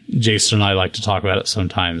 Jason and I like to talk about it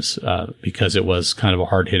sometimes because it was kind of a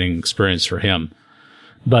hard-hitting experience for him.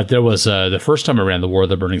 But there was the first time I ran the War of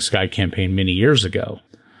the Burning Sky campaign many years ago.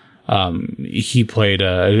 He played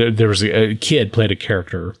there was a kid played a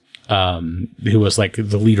character who was like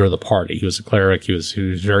the leader of the party. He was a cleric. He was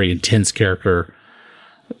a very intense character.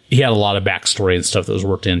 He had a lot of backstory and stuff that was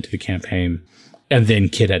worked into the campaign. And then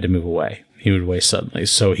kid had to move away. He moved away suddenly.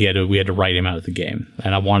 So we had to write him out of the game.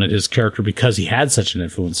 And I wanted his character, because he had such an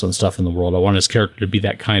influence on stuff in the world, I wanted his character to be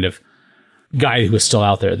that kind of guy who was still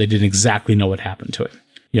out there. They didn't exactly know what happened to him.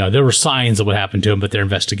 There were signs of what happened to him, but their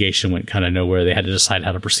investigation went kind of nowhere. They had to decide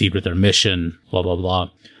how to proceed with their mission, blah, blah, blah.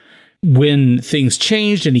 When things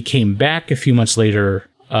changed and he came back a few months later,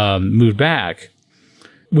 moved back,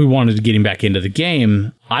 we wanted to get him back into the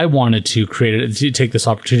game. I wanted to take this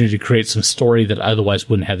opportunity to create some story that I otherwise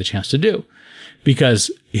wouldn't have the chance to do. Because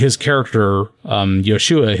his character,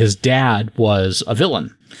 Yoshua, his dad was a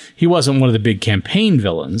villain. He wasn't one of the big campaign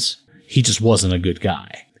villains. He just wasn't a good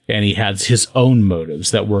guy. And he had his own motives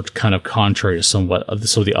that worked kind of contrary to some of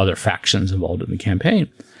the other factions involved in the campaign.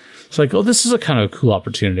 It's like, this is a kind of a cool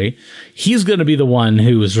opportunity. He's going to be the one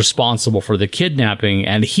who is responsible for the kidnapping,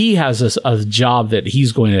 and he has a job that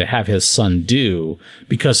he's going to have his son do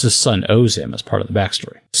because his son owes him as part of the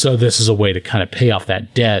backstory. So this is a way to kind of pay off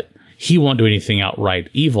that debt. He won't do anything outright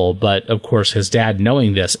evil, but of course his dad,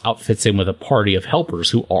 knowing this, outfits him with a party of helpers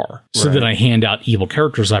who are. So then I hand out evil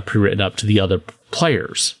characters I've pre-written up to the other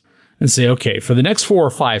players and say, okay, for the next 4 or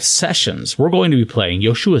 5 sessions, we're going to be playing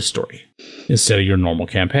Yoshua's story instead of your normal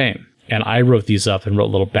campaign. And I wrote these up and wrote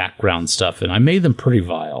little background stuff, and I made them pretty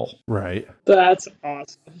vile. Right. That's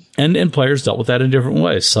awesome. And players dealt with that in different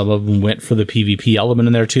ways. Some of them went for the PvP element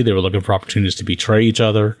in there, too. They were looking for opportunities to betray each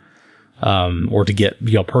other. or to get,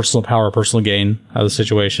 personal power, personal gain out of the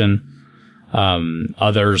situation.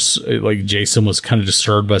 Others, like Jason, was kind of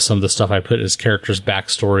disturbed by some of the stuff I put in his character's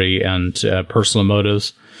backstory and personal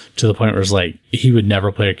motives, to the point where it's like he would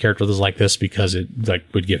never play a character that's like this because it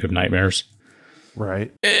would give him nightmares.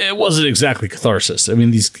 Right. It wasn't exactly catharsis. I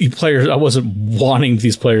mean, these players, I wasn't wanting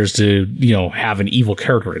these players to, have an evil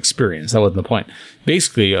character experience. That wasn't the point.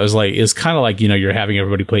 Basically, I was like, it's kind of like, you're having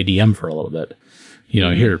everybody play DM for a little bit.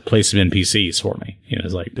 Here, play some NPCs for me.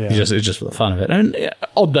 It's like, it's just for the fun of it. And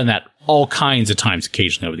I've done that all kinds of times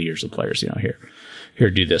occasionally over the years with players, here,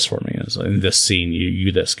 do this for me. In this scene,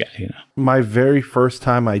 you this guy, My very first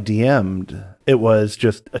time I DM'd, it was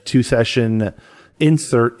just a 2-session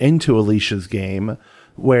insert into Alicia's game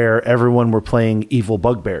where everyone were playing evil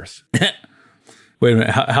bugbears. Wait a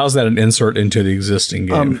minute. How's that an insert into the existing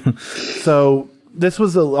game? So this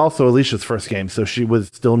was also Alicia's first game, so she was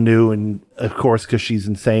still new, and of course, because she's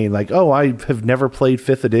insane, like, oh, I have never played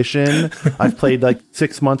 5th edition. I've played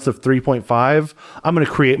 6 months of 3.5. I'm going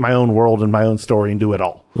to create my own world and my own story and do it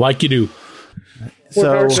all. Like you do.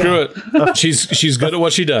 So screw it. She's good at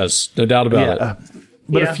what she does, no doubt about it.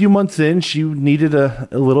 But a few months in, she needed a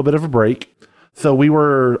little bit of a break. So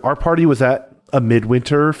our party was at a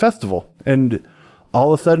midwinter festival, and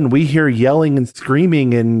all of a sudden we hear yelling and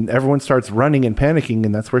screaming, and everyone starts running and panicking,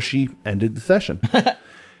 and that's where she ended the session.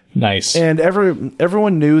 Nice. And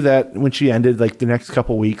everyone knew that when she ended, the next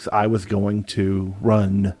couple weeks, I was going to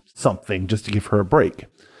run something just to give her a break.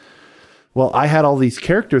 Well, I had all these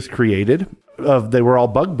characters created. They were all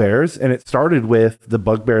bugbears, and it started with the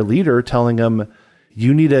bugbear leader telling them,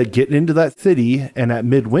 you need to get into that city and at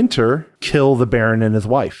midwinter, kill the Baron and his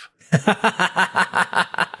wife.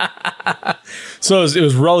 So it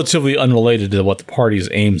was relatively unrelated to what the party's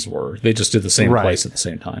aims were. They just did the same place at the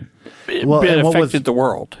same time. It affected the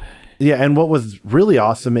world. Yeah, and what was really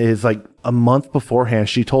awesome is a month beforehand,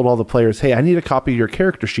 she told all the players, hey, I need a copy of your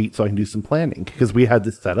character sheet so I can do some planning, because we had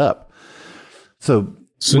this set up. So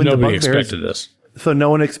nobody expected this. So no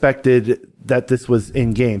one expected that this was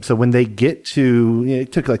in game. So when they get to,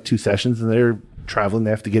 it took 2 sessions, and they're traveling. They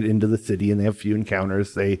have to get into the city, and they have a few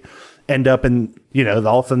encounters. They end up in,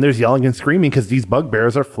 all of a sudden there's yelling and screaming because these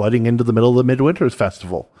bugbears are flooding into the middle of the Midwinter's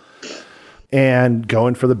Festival and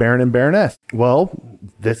going for the Baron and Baroness. Well,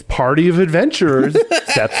 this party of adventurers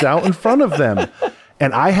steps out in front of them,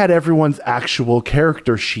 and I had everyone's actual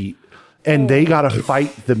character sheet. And they got to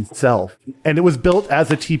fight themselves. And it was built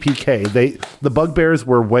as a TPK. The bugbears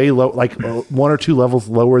were way low, 1 or 2 levels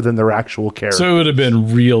lower than their actual character. So it would have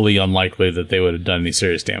been really unlikely that they would have done any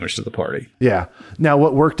serious damage to the party. Yeah. Now,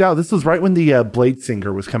 what worked out, this was right when the Blade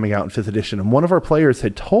Singer was coming out in 5th edition. And one of our players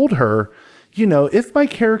had told her, if my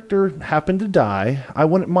character happened to die, I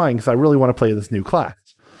wouldn't mind because I really want to play this new class.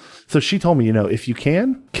 So she told me, if you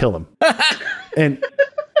can, kill him. And...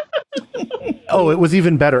 Oh, it was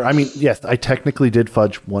even better. I mean, yes, I technically did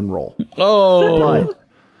fudge 1 roll. Oh,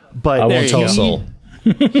 but I won't tell a soul.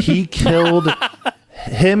 He killed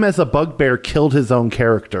him as a bugbear. Killed his own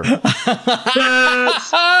character.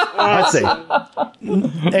 That's awesome.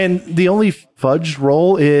 And the only fudge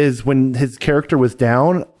roll is when his character was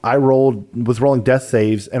down. I was rolling death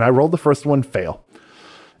saves, and I rolled the first one, fail.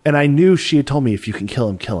 And I knew she had told me, if you can kill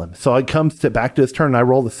him, kill him. So it comes back to his turn, and I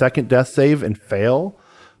roll the second death save and fail.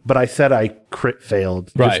 But I said I crit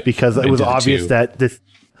failed just because it was obvious that this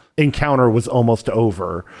encounter was almost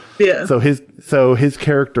over. Yeah. So his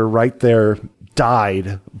character right there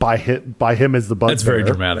died by him as the bugbear. That's very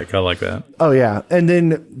dramatic. I like that. Oh yeah. And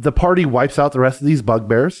then the party wipes out the rest of these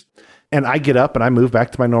bugbears, and I get up and I move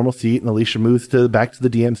back to my normal seat, and Alicia moves back to the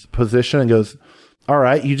DM's position and goes, all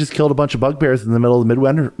right, you just killed a bunch of bugbears in the middle of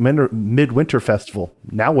the Midwinter Festival.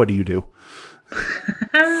 Now what do you do?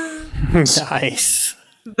 Nice.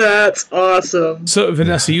 That's awesome. So,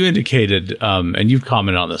 Vanessa, you indicated, and you've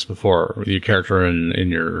commented on this before with your character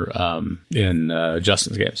in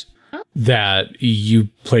Justin's games, that you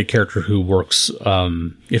play a character who works,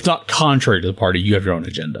 if not contrary to the party, you have your own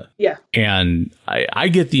agenda. Yeah. And I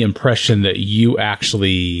get the impression that you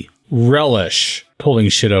actually relish pulling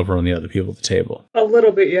shit over on the other people at the table. A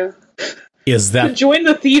little bit, yeah. Is that... To join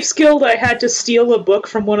the Thieves Guild, I had to steal a book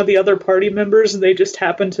from one of the other party members, and they just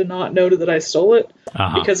happened to not know that I stole it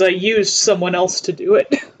because I used someone else to do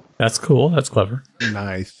it. That's cool. That's clever.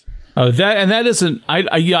 Nice. That isn't... I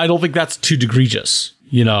don't think that's too egregious.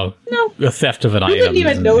 No. A theft of an item. I didn't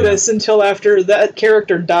even notice until after that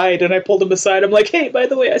character died, and I pulled him aside. I'm like, hey, by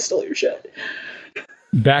the way, I stole your shit.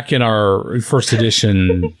 Back in our first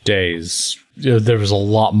edition days, there was a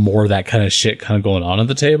lot more of that kind of shit kind of going on at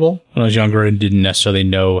the table when I was younger and didn't necessarily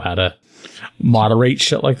know how to moderate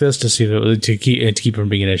shit like this to keep it from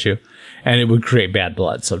being an issue. and it would create bad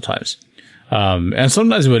blood sometimes. And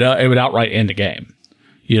sometimes it would outright end a game.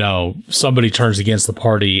 You know, somebody turns against the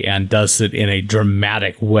party and does it in a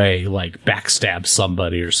dramatic way, like backstab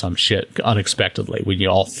somebody or some shit unexpectedly when you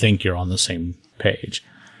all think you're on the same page.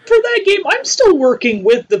 For that game, I'm still working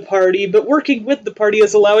with the party, but working with the party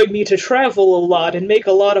is allowing me to travel a lot and make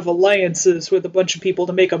a lot of alliances with a bunch of people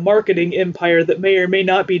to make a marketing empire that may or may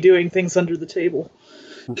not be doing things under the table.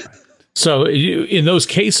 So in those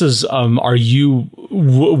cases, would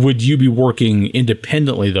you be working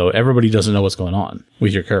independently, though? Everybody doesn't know what's going on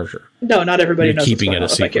with your character. No, not everybody knows what's going on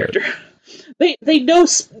with my character. They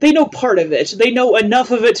know part of it. They know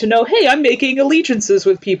enough of it to know, hey, I'm making allegiances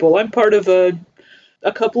with people. I'm part of a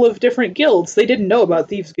couple of different guilds. They didn't know about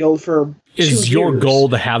Thieves Guild for 2 years. Is your goal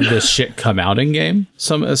to have this shit come out in game at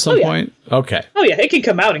some point? Okay. Oh yeah, it can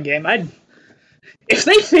come out in game. If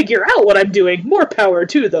they figure out what I'm doing, more power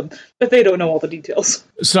to them. But they don't know all the details.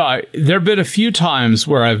 So there have been a few times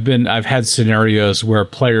where I've had scenarios where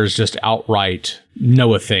players just outright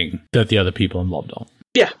know a thing that the other people involved don't.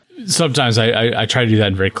 Yeah. Sometimes I try to do that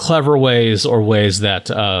in very clever ways or ways that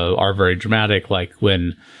are very dramatic, like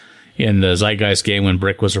when in the Zeitgeist game when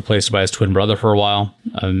Brick was replaced by his twin brother for a while.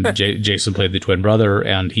 Jason played the twin brother,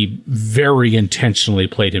 and he very intentionally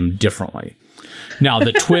played him differently. Now,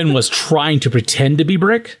 the twin was trying to pretend to be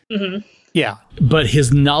Brick. Mm-hmm. Yeah. But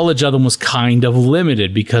his knowledge of them was kind of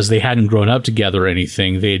limited because they hadn't grown up together or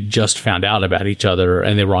anything. They had just found out about each other,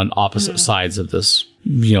 and they were on opposite sides of this,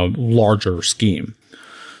 larger scheme.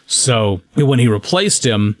 So when he replaced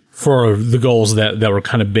him for the goals that were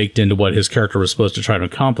kind of baked into what his character was supposed to try to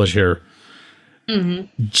accomplish here,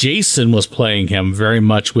 Jason was playing him very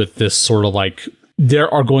much with this sort of like,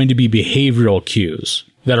 there are going to be behavioral cues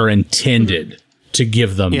that are intended to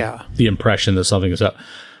give them the impression that something is up.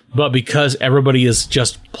 But because everybody is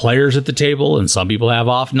just players at the table, and some people have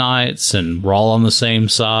off nights, and we're all on the same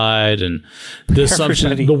side, and the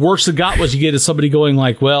assumption, the worst it got was you get somebody going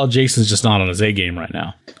like, well, Jason's just not on his A game right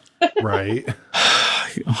now. Right.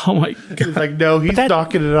 Oh my God. It's like, no, he's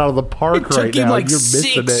knocking it out of the park right now. Like You're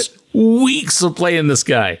missing 6 weeks of playing this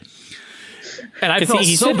guy. And I felt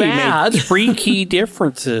so bad. He made 3 key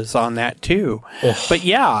differences on that too. But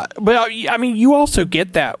yeah, I mean, you also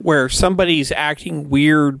get that where somebody's acting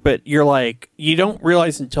weird, but you're like, you don't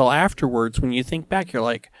realize until afterwards when you think back, you're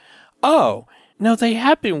like, oh, no, they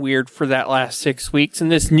have been weird for that last 6 weeks.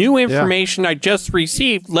 And this new information I just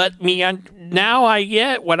received now I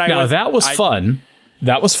get what I was. Now, that was fun.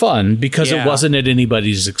 That was fun because it wasn't at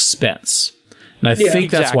anybody's expense. And I think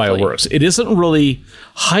that's why it works. It isn't really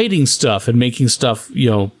hiding stuff and making stuff,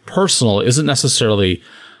 personal isn't necessarily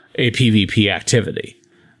a PvP activity.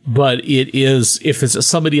 But it is, if it's at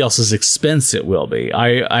somebody else's expense, it will be.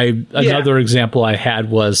 Another example I had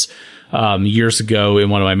was years ago in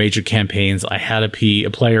one of my major campaigns, I had a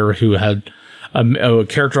player who had a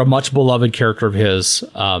character, a much beloved character of his.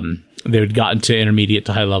 They had gotten to intermediate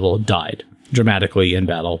to high level, died dramatically in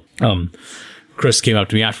battle. Chris came up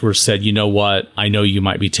to me afterwards, said, you know what, I know you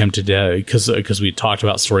might be tempted to, because we talked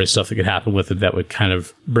about story stuff that could happen with it that would kind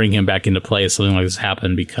of bring him back into play if something like this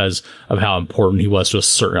happened because of how important he was to a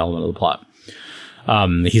certain element of the plot.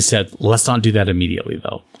 He said, let's not do that immediately,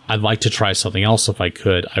 though. I'd like to try something else if I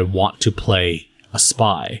could. I want to play a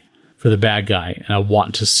spy for the bad guy, and I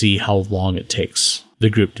want to see how long it takes the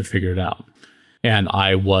group to figure it out. And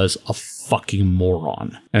I was a fucking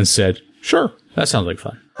moron and said, sure, that sounds like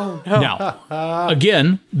fun. Oh, no. Now,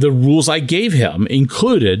 again, the rules I gave him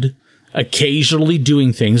included occasionally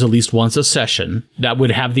doing things at least once a session that would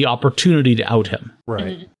have the opportunity to out him.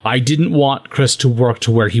 Right. I didn't want Chris to work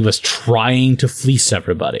to where he was trying to fleece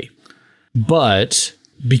everybody. But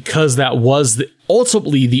because that was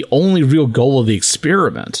ultimately the only real goal of the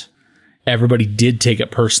experiment, everybody did take it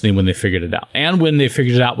personally when they figured it out. And when they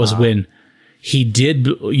figured it out was when he did,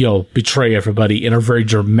 betray everybody in a very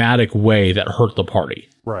dramatic way that hurt the party.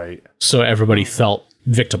 Right. So everybody felt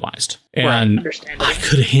victimized. And I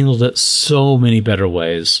could have handled it so many better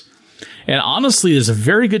ways. And honestly, there's a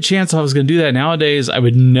very good chance I was going to do that nowadays. I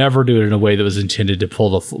would never do it in a way that was intended to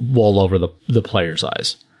pull the wool over the player's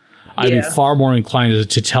eyes. I'd be far more inclined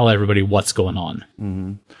to tell everybody what's going on.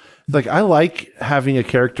 Mm-hmm. Like, I like having a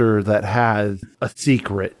character that has a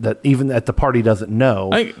secret that even at the party doesn't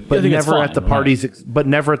know, but never at the party's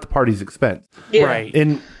expense. Yeah. Right.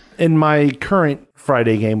 In my current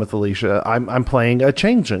Friday game with Alicia, I'm playing a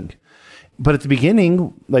changeling. But at the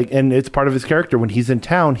beginning, and it's part of his character, when he's in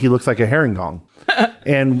town, he looks like a herring gong.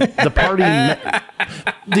 And the party,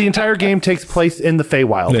 the entire game takes place in the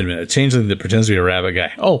Feywild. Wait a minute, a changeling that pretends to be a rabbit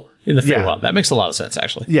guy. Oh, in the Feywild. That makes a lot of sense,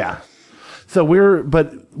 actually. Yeah.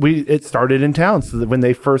 it started in town. So that when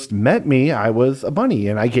they first met me, I was a bunny,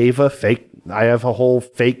 and I have a whole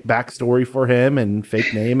fake backstory for him and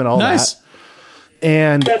fake name and all that.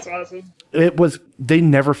 And that's awesome. They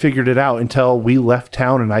never figured it out until we left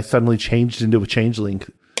town and I suddenly changed into a changeling.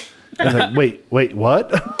 And like, wait,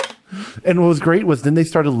 what? And what was great was then they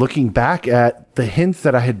started looking back at the hints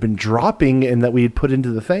that I had been dropping and that we had put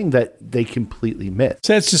into the thing that they completely missed.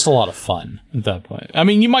 So it's just a lot of fun at that point. I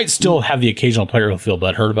mean, you might still have the occasional player who'll feel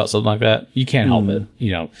butthurt about something like that. You can't help it.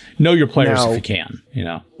 Know your players if you can.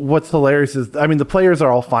 What's hilarious is, I mean, the players are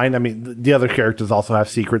all fine. I mean, the other characters also have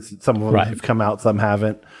secrets. Some of them have come out, some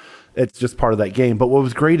haven't. It's just part of that game. But what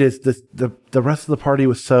was great is the rest of the party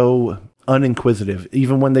was so uninquisitive,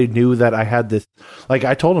 even when they knew that I had this. Like,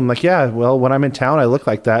 I told them, like, yeah, well, when I'm in town, I look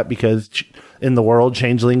like that because in the world,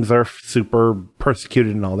 changelings are super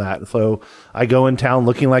persecuted and all that. So I go in town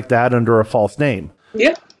looking like that under a false name.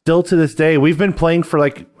 Yeah. Still to this day, we've been playing for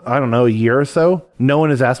like, I don't know, a year or so. No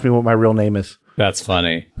one has asked me what my real name is. That's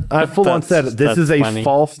funny. I full on said this is a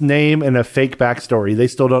false name and a fake backstory. They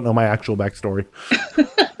still don't know my actual backstory.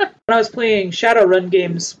 When I was playing Shadowrun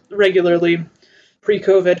games regularly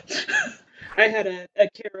pre-COVID, I had a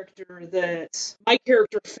character that my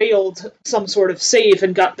character failed some sort of save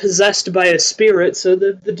and got possessed by a spirit. So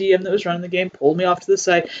the DM that was running the game pulled me off to the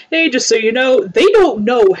side. Hey, just so you know, they don't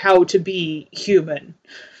know how to be human.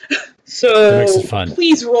 So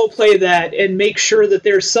please roleplay that and make sure that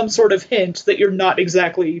there's some sort of hint that you're not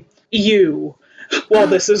exactly you while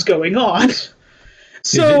this is going on.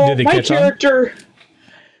 So did they my catch character... on?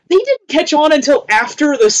 They didn't catch on until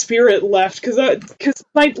after the spirit left, because I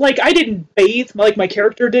didn't bathe, my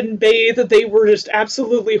character didn't bathe. They were just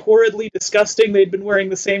absolutely horridly disgusting. They'd been wearing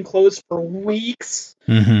the same clothes for weeks.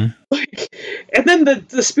 Mm-hmm. And then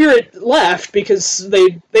the spirit left because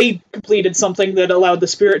they completed something that allowed the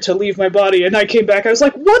spirit to leave my body, and I came back. I was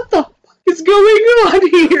like, what the fuck is going on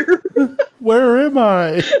here? Where am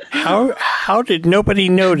I? How did nobody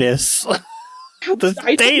notice?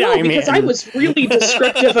 I don't know, because I was really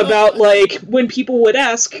descriptive about, like, when people would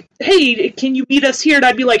ask, hey, can you meet us here? And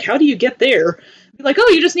I'd be like, how do you get there? Be like, oh,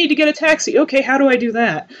 you just need to get a taxi. Okay, how do I do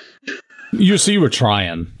that? You were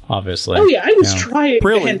trying, obviously. Oh, yeah, I was trying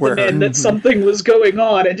to hint them in that something was going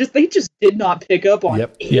on, and they just did not pick up on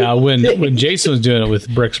it. Yeah, when Jason was doing it with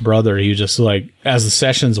Brick's brother, he just, like, as the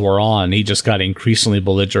sessions were on, he just got increasingly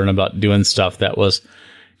belligerent about doing stuff that was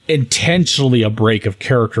intentionally a break of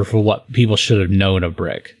character for what people should have known of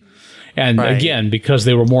Brick. And again, because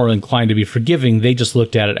they were more inclined to be forgiving, they just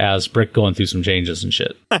looked at it as Brick going through some changes and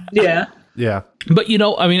shit. Yeah. Yeah. But,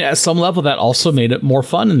 I mean, at some level, that also made it more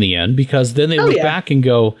fun in the end, because then they look back and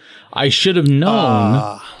go, I should have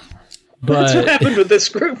known. But that's what happened with this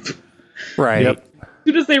group. Right. Yep. As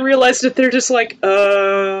soon as they realized it, they're just like,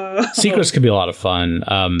 Secrets can be a lot of fun.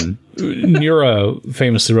 Nira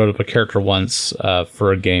famously wrote up a character once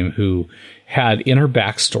for a game who had in her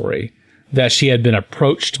backstory that she had been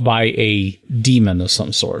approached by a demon of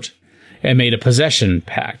some sort and made a possession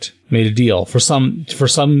pact, made a deal for some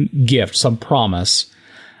gift, some promise,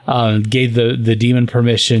 gave the demon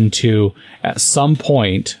permission to, at some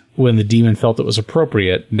point when the demon felt it was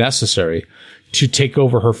appropriate, necessary, to take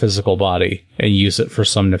over her physical body and use it for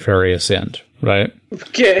some nefarious end, right?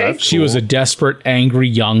 Okay. She was a desperate, angry,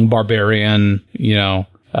 young barbarian,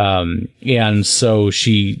 and so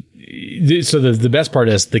the best part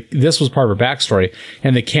is this was part of her backstory,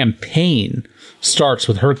 and the campaign starts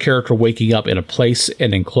with her character waking up in a place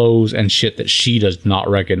and in clothes and shit that she does not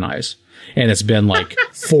recognize. And it's been like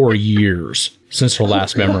 4 years since her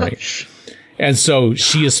last memory. And so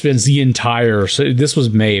she spends the entire. So this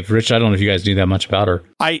was Maeve. Rich, I don't know if you guys knew that much about her.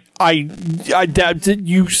 You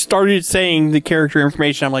started saying the character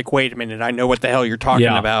information. I'm like, wait a minute, I know what the hell you're talking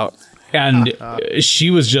about. And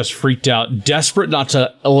she was just freaked out, desperate not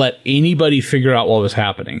to let anybody figure out what was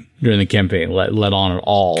happening during the campaign, let on at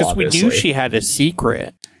all. Because we knew she had a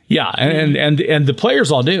secret. Yeah, and the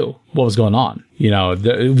players all knew what was going on.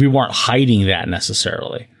 We weren't hiding that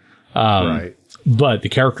necessarily. Right. But the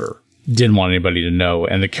character didn't want anybody to know,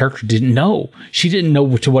 and the character didn't know. She didn't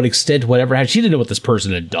know to what extent whatever had. She didn't know what this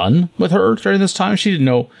person had done with her during this time. She didn't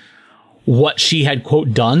know what she had,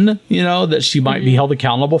 quote, done, that she might be held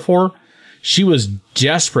accountable for. She was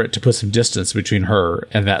desperate to put some distance between her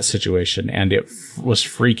and that situation, and it was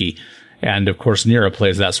freaky. And, of course, Nira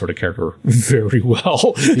plays that sort of character very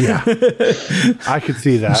well. Yeah. I could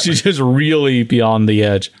see that. She's just really beyond the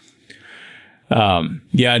edge.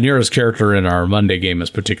 Nira's character in our Monday game is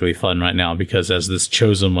particularly fun right now because as this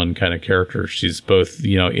chosen one kind of character, she's both,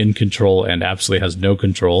 in control and absolutely has no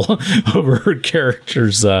control over her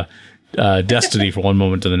character's destiny from one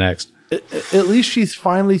moment to the next. At least she's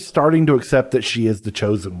finally starting to accept that she is the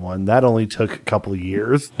chosen one. That only took a couple of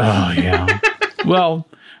years. Oh, yeah. Well,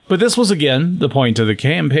 but this was, again, the point of the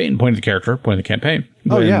campaign, point of the character, point of the campaign.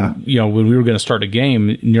 When, when we were going to start a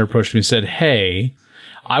game, Nier approached me and said, hey,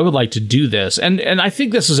 I would like to do this. And I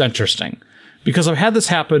think this is interesting because I've had this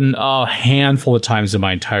happen a handful of times in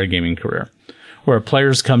my entire gaming career, where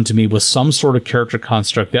players come to me with some sort of character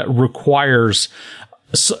construct that requires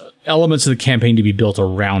elements of the campaign to be built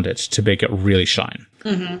around it to make it really shine.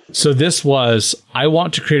 Mm-hmm. So this was, I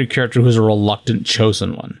want to create a character who's a reluctant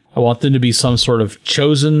chosen one. I want them to be some sort of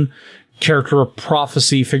chosen character of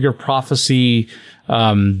prophecy, figure of prophecy,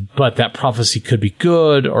 but that prophecy could be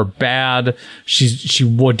good or bad. She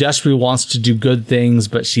desperately wants to do good things,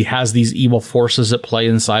 but she has these evil forces at play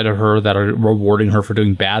inside of her that are rewarding her for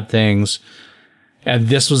doing bad things. And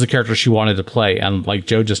this was the character she wanted to play. And like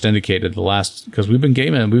Joe just indicated, because we've been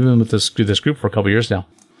gaming, we've been with this group for a couple of years now,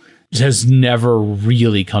 has never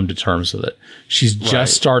really come to terms with it. She's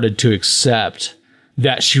just started to accept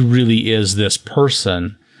that she really is this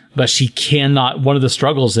person, but she cannot. One of the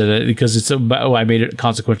struggles in it, because I made it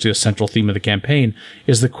consequently a central theme of the campaign,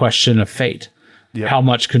 is the question of fate. Yep. How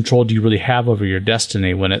much control do you really have over your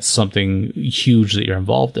destiny when it's something huge that you're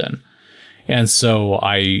involved in? And so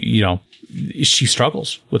she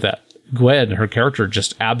struggles with that. Gwen, her character,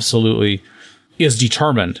 just absolutely is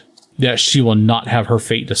determined that she will not have her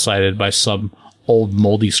fate decided by some old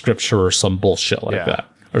moldy scripture or some bullshit like that,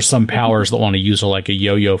 or some powers that want to use her like a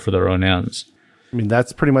yo-yo for their own ends. I mean,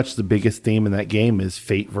 that's pretty much the biggest theme in that game is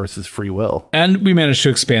fate versus free will. And we managed to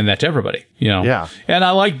expand that to everybody, Yeah. And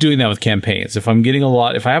I like doing that with campaigns. If I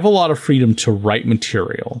have a lot of freedom to write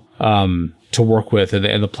material, to work with,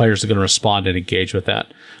 and the players are going to respond and engage with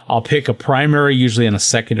that, I'll pick a primary, usually and a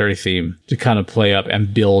secondary theme to kind of play up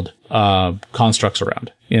and build constructs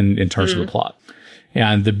around in terms of the plot.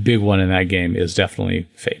 And the big one in that game is definitely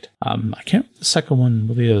fate. I can't remember the second one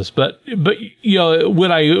really is, but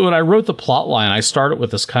when I wrote the plot line, I started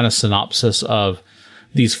with this kind of synopsis of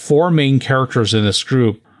these four main characters in this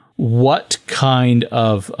group. What kind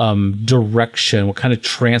of direction, what kind of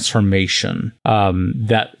transformation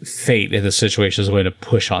that fate in the situation is going to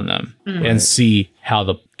push on them, and see how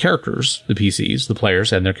the characters, the PCs, the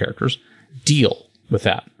players and their characters deal with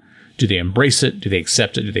that. Do they embrace it? Do they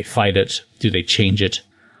accept it? Do they fight it? Do they change it?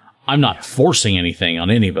 I'm not forcing anything on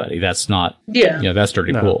anybody. That's not, that's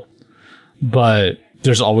dirty cool. But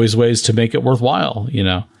there's always ways to make it worthwhile,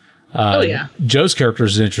 Joe's character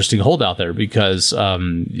is an interesting holdout there because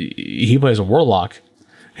he plays a warlock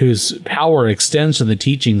whose power extends to the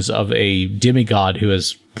teachings of a demigod who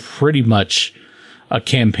is pretty much a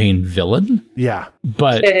campaign villain. Yeah.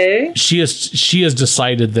 But she has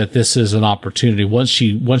decided that this is an opportunity. Once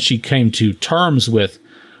she came to terms with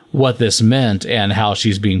what this meant and how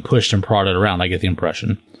she's being pushed and prodded around, I get the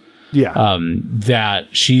impression. Yeah.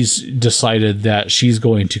 That she's decided that she's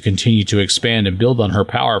going to continue to expand and build on her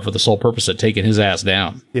power for the sole purpose of taking his ass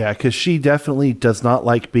down. Yeah, because she definitely does not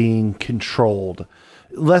like being controlled.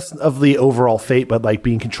 Less of the overall fate, but like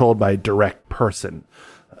being controlled by a direct person.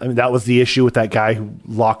 I mean, that was the issue with that guy who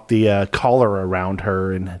locked the collar around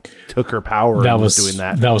her and took her power. That was doing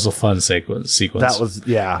that. That was a fun sequence. That was,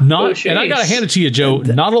 and I gotta hand it to you, Joe.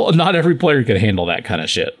 Not every player can handle that kind of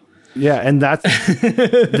shit. Yeah, and that's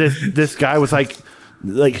this guy was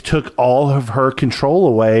like took all of her control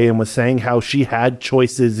away and was saying how she had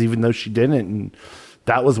choices even though she didn't. And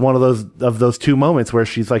that was one of those two moments where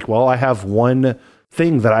she's like, well, I have one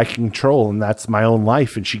thing that I can control, and that's my own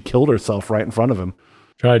life. And she killed herself right in front of him.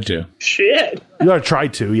 Tried to. Shit. You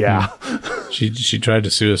tried to, yeah. She tried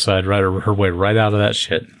to suicide her way right out of that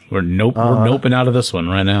shit. We're noping out of this one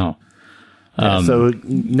right now. So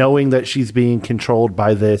knowing that she's being controlled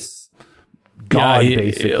by this god,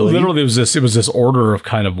 basically. Literally, it was this order of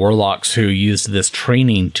kind of warlocks who used this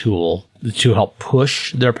training tool to help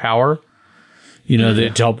push their power.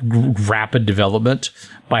 To help rapid development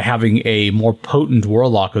by having a more potent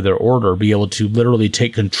warlock of their order be able to literally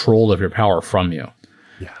take control of your power from you.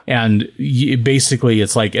 Yeah. And basically,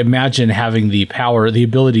 it's like, imagine having the power, the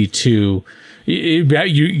ability to,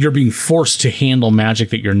 you're being forced to handle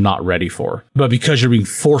magic that you're not ready for. But because you're being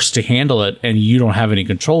forced to handle it and you don't have any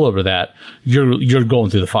control over that, you're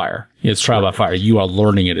going through the fire. It's trial by fire. You are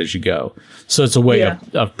learning it as you go. So it's a way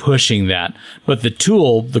of pushing that. But the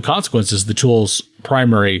tool's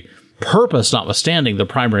primary purpose notwithstanding, the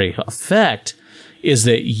primary effect is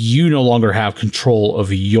that you no longer have control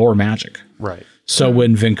of your magic. Right. So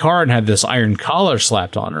when Vinkaran had this iron collar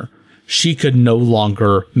slapped on her, she could no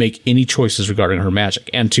longer make any choices regarding her magic.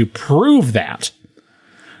 And to prove that,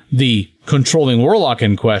 the controlling warlock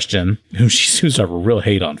in question, whom she seems to have a real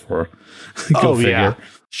hate on for. Go figure. Yeah.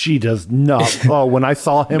 She does not. Oh, when I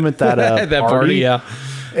saw him at that, That party, yeah.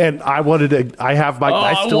 And I wanted to. I have my.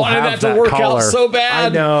 I still wanted have that to work collar. out so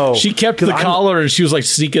bad. I know. She kept the collar, and she was like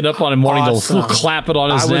sneaking up on him, wanting to clap it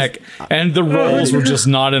on his neck. And the rolls were just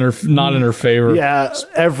not in her favor. Yeah,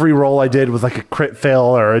 every roll I did was like a crit fail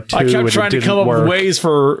or a 2. I kept trying to come up with ways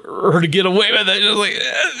for her to get away with it. Just like,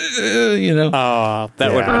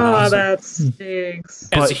 that would. Oh, that stinks.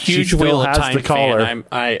 As a huge Wheel of Time fan,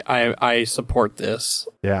 I support this.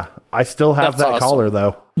 Yeah, I still have that collar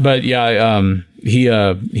though. But yeah, he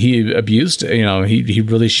abused. He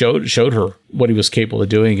really showed her what he was capable of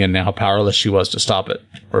doing, and how powerless she was to stop it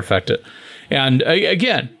or affect it. And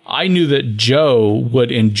again, I knew that Joe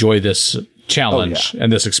would enjoy this challenge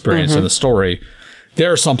and this experience in the story.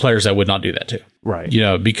 There are some players that would not do that too, right?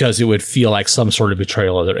 Because it would feel like some sort of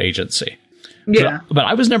betrayal of their agency. Yeah. But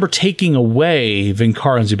I was never taking away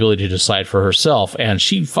Vinkaran's ability to decide for herself, and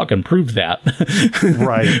she fucking proved that.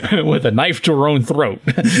 Right. With a knife to her own throat.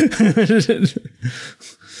 We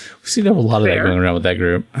seem to have a lot of that going around with that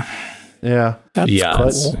group. Yeah.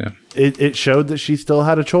 It showed that she still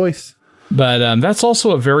had a choice. But that's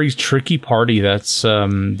also a very tricky party. That's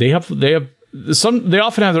they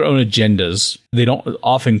often have their own agendas. They don't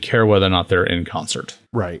often care whether or not they're in concert.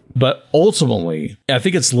 Right. But ultimately, I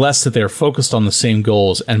think it's less that they're focused on the same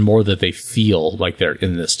goals and more that they feel like they're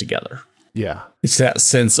in this together. Yeah. It's that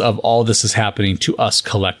sense of all this is happening to us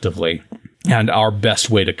collectively. And our best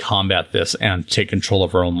way to combat this and take control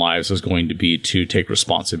of our own lives is going to be to take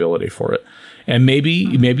responsibility for it. And maybe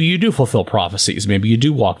you do fulfill prophecies. Maybe you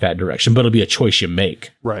do walk that direction, but it'll be a choice you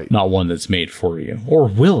make. Right. Not one that's made for you. Or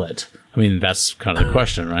will it? I mean, that's kind of the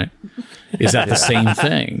question, right? Is that the same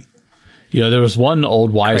thing? There was one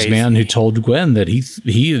old wise man who told Gwen that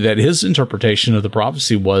that his interpretation of the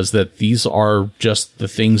prophecy was that these are just the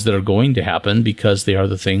things that are going to happen because they are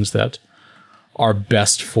the things that are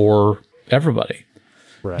best for everybody.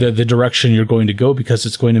 Right. The direction you're going to go because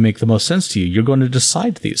it's going to make the most sense to you. You're going to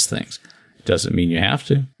decide these things. It doesn't mean you have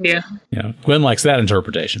to. Yeah. Gwen likes that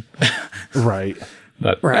interpretation. Right.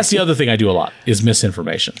 But that's the other thing I do a lot is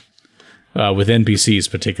misinformation. With NPCs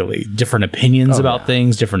particularly, different opinions about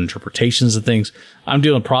things, different interpretations of things. I'm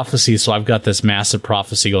doing prophecy, so I've got this massive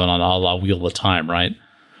prophecy going on a la Wheel of Time, right?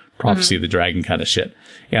 Prophecy of the Dragon kind of shit.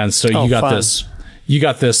 And so you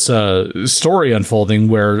got this story unfolding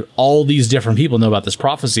where all these different people know about this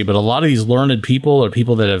prophecy, but a lot of these learned people or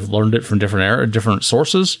people that have learned it from different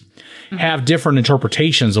sources have different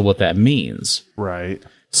interpretations of what that means. Right.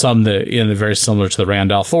 Some that very similar to the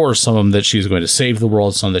Randall Thor, some of them that she's going to save the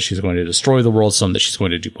world, some that she's going to destroy the world, some that she's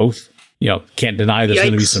going to do both. Can't deny there's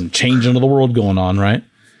going to be some change into the world going on, right?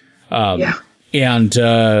 And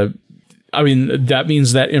I mean, that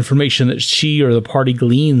means that information that she or the party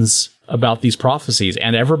gleans about these prophecies,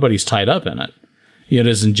 and everybody's tied up in it. It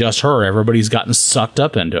isn't just her. Everybody's gotten sucked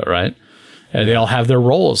up into it, right? And they all have their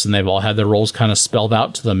roles, and they've all had their roles kind of spelled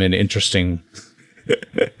out to them in interesting,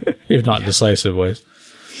 if not decisive ways.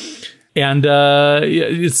 And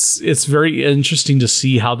it's very interesting to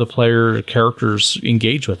see how the player characters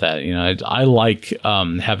engage with that. I like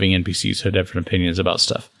having NPCs who have different opinions about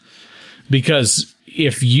stuff. Because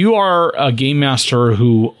if you are a game master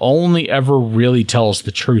who only ever really tells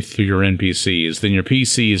the truth through your NPCs, then your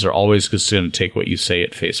PCs are always going to take what you say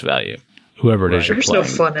at face value. Whoever it is you're playing.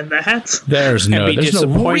 There's no fun in that. There's no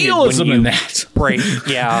realism in that.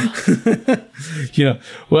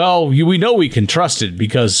 We know we can trust it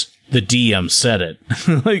because the DM said it.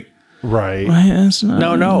 Right.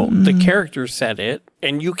 No, the character said it,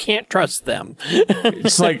 and you can't trust them.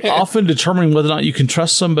 It's like often determining whether or not you can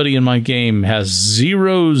trust somebody in my game has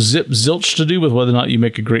zero zilch to do with whether or not you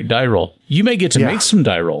make a great die roll. You may get to make some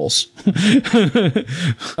die rolls.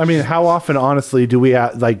 I mean, how often, honestly, do we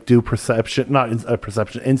do perception? Not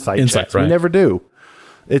insight checks. Right. We never do.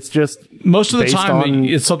 It's just most of the time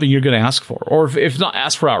it's something you're going to ask for, or if not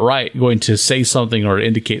ask for outright, going to say something or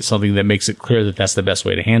indicate something that makes it clear that that's the best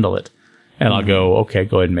way to handle it. And I'll go, okay,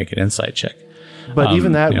 go ahead and make an insight check. But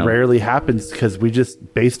even that rarely happens because we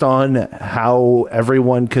just, based on how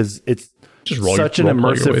everyone, because it's just such an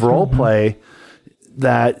immersive role play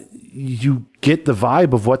that you get the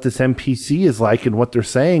vibe of what this NPC is like and what they're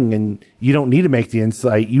saying, and you don't need to make the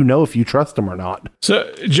insight. If you trust them or not. So,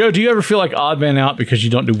 Joe, do you ever feel like odd man out because you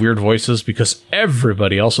don't do weird voices? Because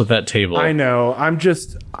everybody else at that table, I know.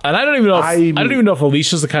 And I don't even know. I don't even know if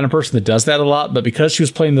Alicia's the kind of person that does that a lot. But because she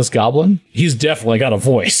was playing this goblin, he's definitely got a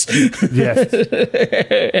voice. Yes,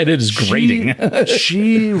 and it is grating.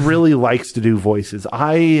 She really likes to do voices.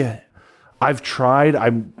 I've tried. I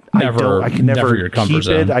can never your comfort keep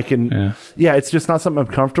zone. it. It's just not something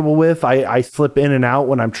I'm comfortable with. I slip in and out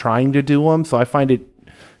when I'm trying to do them, so I find it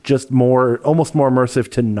just almost more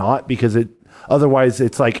immersive to not, because otherwise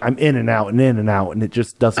it's like I'm in and out, and it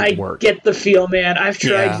just doesn't work. I get the feel, man. I've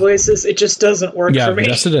tried voices. It just doesn't work for me.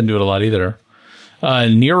 Vanessa didn't do it a lot either.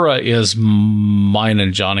 Nira is mine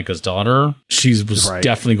and Jonica's daughter. She was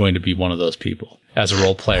definitely going to be one of those people. As a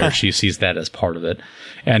role player, she sees that as part of it.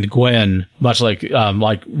 And Gwen, much like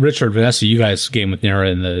Richard, Vanessa, you guys game with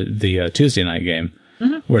Nira in the Tuesday night game,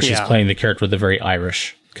 where she's playing the character with a very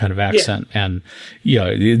Irish kind of accent, and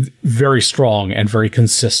very strong and very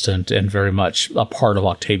consistent and very much a part of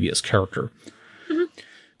Octavia's character.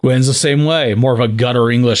 Gwen's the same way, more of a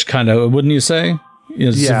gutter English kind of, wouldn't you say?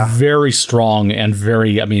 Is very strong and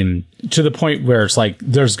very, to the point where it's like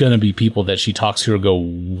there's going to be people that she talks to who go,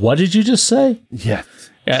 "What did you just say?" Yes.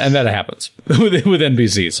 And that happens with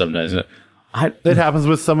NPCs sometimes. That happens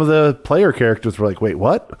with some of the player characters. We're like, wait,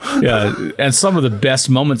 what? Yeah, and some of the best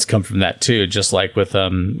moments come from that too. Just like with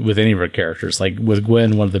any of our characters, like with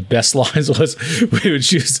Gwen, one of the best lines was when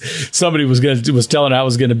somebody was telling her how it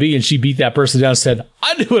was going to be, and she beat that person down and said,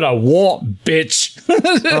 "I do what I want, bitch."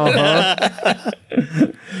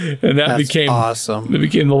 And that's became awesome. That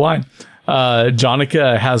became the line.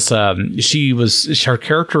 Jonica has her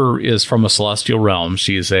character is from a celestial realm.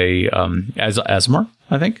 She's a Asmar,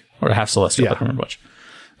 I think, or half celestial. I don't remember which,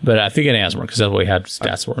 but I think an Asmar, because that's what we had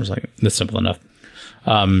stats for. It's like that's simple enough.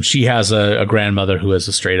 She has a grandmother who is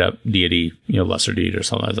a straight up deity, lesser deity or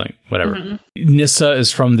something. I was like, whatever. Nissa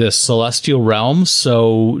is from this celestial realm,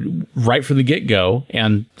 so right from the get go,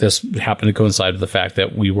 and this happened to coincide with the fact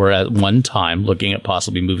that we were at one time looking at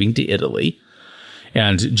possibly moving to Italy.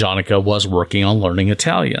 And Jonica was working on learning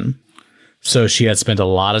Italian. So she had spent a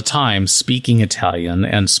lot of time speaking Italian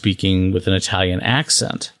and speaking with an Italian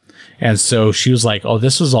accent. And so she was like, oh,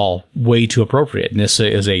 this is all way too appropriate. Nissa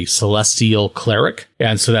is a celestial cleric.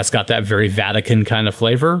 And so that's got that very Vatican kind of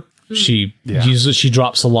flavor. She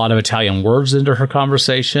drops a lot of Italian words into her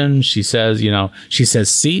conversation. She says,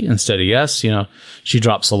 "si" instead of "yes." She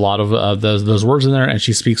drops a lot of those words in there, and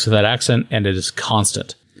she speaks with that accent, and it is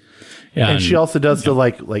constant. And she also does the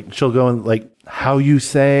like she'll go and like how you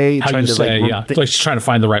say, like she's trying to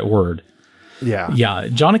find the right word. Yeah.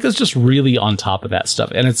 Jonica's just really on top of that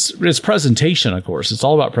stuff, and it's presentation, of course. It's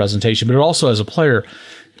all about presentation, but it also, as a player,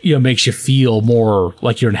 makes you feel more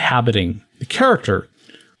like you're inhabiting the character.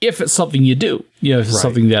 If it's something you do, if it's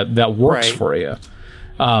something that works for you.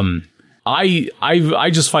 I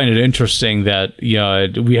just find it interesting that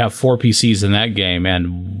we have 4 PCs in that game,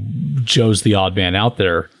 and Joe's the odd man out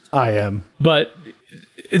there. I am. But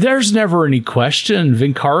there's never any question.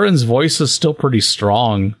 Vinkaran's voice is still pretty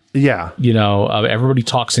strong. Yeah. Everybody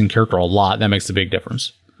talks in character a lot. That makes a big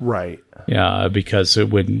difference. Right. Yeah, because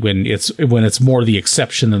when it's more the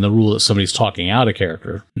exception than the rule that somebody's talking out of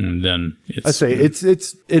character, then it's... I say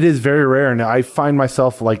it is very rare. And I find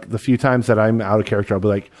myself, like, the few times that I'm out of character, I'll be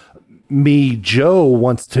like, Joe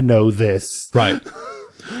wants to know this. Right.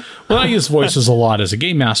 Well, I use voices a lot as a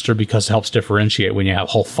game master because it helps differentiate when you have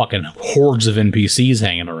whole fucking hordes of NPCs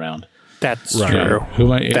hanging around. That's true.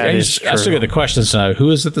 That is true. I still get the questions now.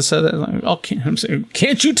 Who is it that said that? Like, oh,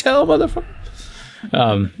 can't you tell, motherfucker?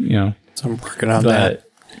 So I'm working on that.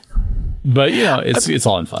 But it's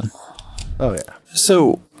all in fun. Oh yeah.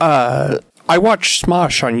 So I watched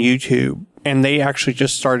Smosh on YouTube, and they actually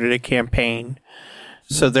just started a campaign.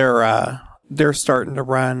 So they're starting to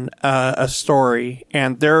run a story,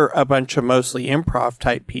 and they're a bunch of mostly improv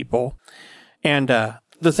type people. And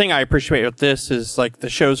the thing I appreciate with this is, like, the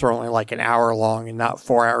shows are only like an hour long and not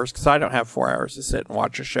 4 hours, because I don't have 4 hours to sit and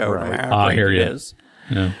watch a show. Right. No matter how great it is.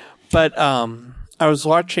 Yeah. But I was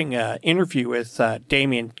watching an interview with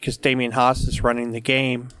Damien, because Damien Haas is running the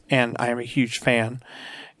game, and I am a huge fan.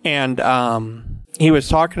 And he was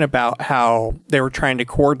talking about how they were trying to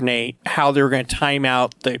coordinate how they were going to time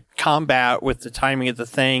out the combat with the timing of the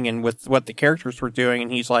thing and with what the characters were doing.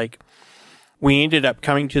 And he's like, we ended up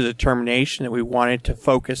coming to the determination that we wanted to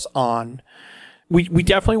focus on. We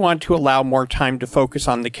definitely wanted to allow more time to focus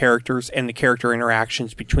on the characters and the character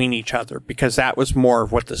interactions between each other, because that was more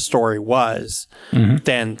of what the story was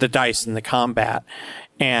than the dice and the combat.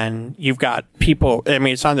 And you've got people,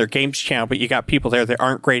 it's on their games channel, but you got people there that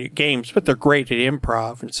aren't great at games, but they're great at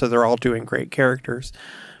improv. And so they're all doing great characters.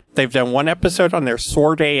 They've done one episode on their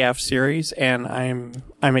Sword AF series, and I'm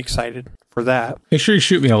excited for that. Make sure you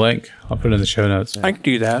shoot me a link. I'll put it in the show notes. I can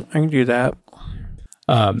do that.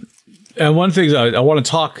 And one thing I want to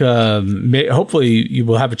talk, hopefully you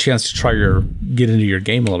will have a chance to get into your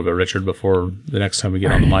game a little bit, Richard, before the next time we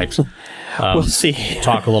get on the mics. We'll see.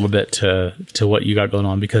 Talk a little bit to what you got going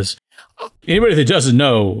on, because anybody that doesn't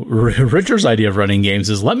know, Richard's idea of running games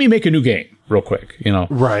is let me make a new game real quick,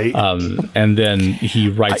 Right. And then he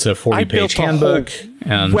writes a 40-page handbook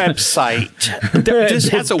and website. This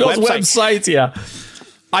has a website. Yeah.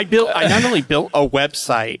 I not only built a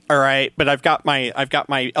website, all right, but I've got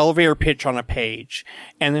my elevator pitch on a page,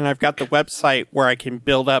 and then I've got the website where I can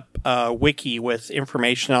build up a wiki with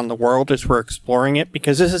information on the world as we're exploring it,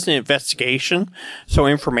 because this is an investigation, so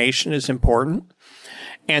information is important.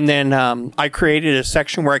 And then I created a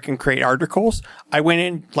section where I can create articles. I went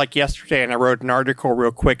in like yesterday and I wrote an article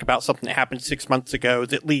real quick about something that happened 6 months ago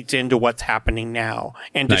that leads into what's happening now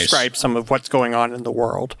and describe some of what's going on in the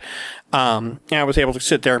world. And I was able to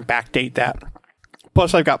sit there and backdate that.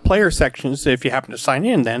 Plus, I've got player sections that if you happen to sign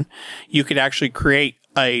in, then you could actually create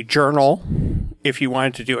a journal if you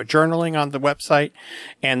wanted to do a journaling on the website.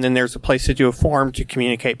 And then there's a place to do a form to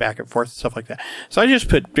communicate back and forth and stuff like that. So I just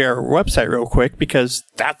put their website real quick because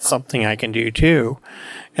that's something I can do too.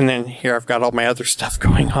 And then here I've got all my other stuff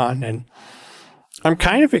going on, and I'm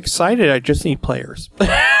kind of excited. I just need players.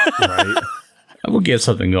 Right. We'll get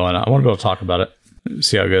something going on. I want to be able to talk about it.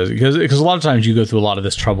 See how it goes, because a lot of times you go through a lot of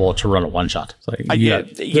this trouble to run a one shot. It's like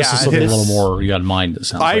this is something a little more you got in mind. It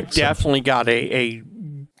sounds I've definitely got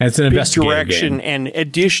it's an investigative direction game. And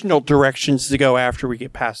additional directions to go after we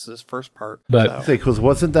get past this first part. But because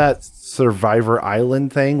wasn't that Survivor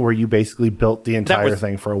Island thing where you basically built the entire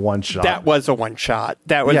thing for a one shot? That was a one shot.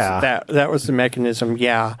 That was that was the mechanism.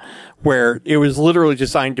 Yeah, where it was literally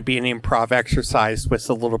designed to be an improv exercise with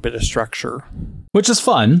a little bit of structure, which is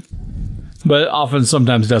fun. But often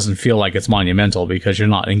sometimes doesn't feel like it's monumental because you're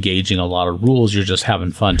not engaging a lot of rules. You're just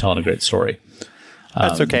having fun telling a great story.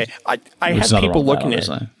 That's okay. I had people looking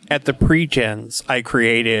at the pre-gens I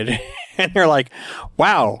created, and they're like,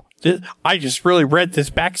 wow, I just really read this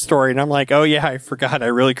backstory. And I'm like, oh, yeah, I forgot. I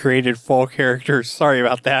really created full characters. Sorry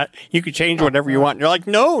about that. You could change whatever you want. And you're like,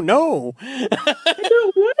 no. I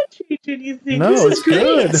don't want to change anything. No, this is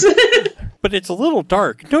good. But it's a little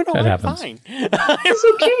dark. No, that happens. Fine. It's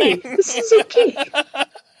okay. This is okay.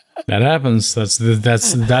 That happens.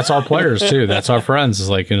 That's our players too. That's our friends. It's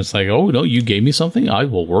like, oh no, you gave me something. I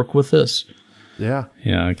will work with this. Yeah.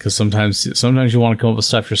 Yeah. Because sometimes you want to come up with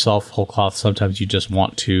stuff yourself, whole cloth. Sometimes you just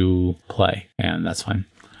want to play, and that's fine.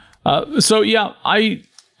 So yeah, I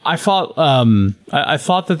thought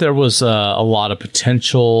that there was a lot of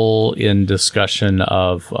potential in discussion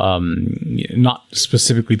of not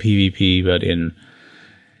specifically PvP, but in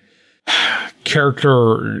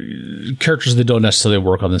characters that don't necessarily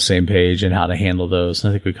work on the same page and how to handle those.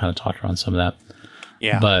 And I think we kind of talked around some of that.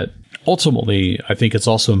 Yeah. But ultimately, I think it's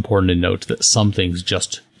also important to note that some things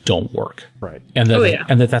just don't work. Right. And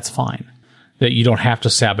that that's fine. That you don't have to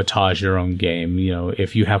sabotage your own game.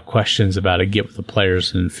 If you have questions about it, get with the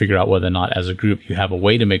players and figure out whether or not as a group you have a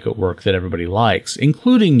way to make it work that everybody likes,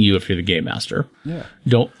 including you if you're the game master. Yeah.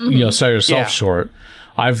 Don't sell yourself short.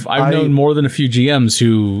 I've known more than a few GMs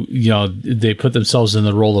who, they put themselves in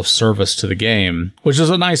the role of service to the game, which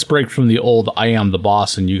is a nice break from the old I am the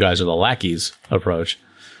boss and you guys are the lackeys approach.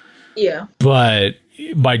 Yeah. But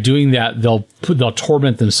by doing that, they'll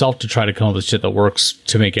torment themselves to try to come up with shit that works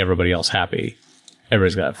to make everybody else happy.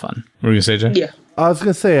 Everybody's got to have fun. What were you going to say, Jay? Yeah. I was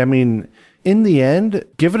going to say, I mean, in the end,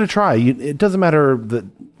 give it a try. It doesn't matter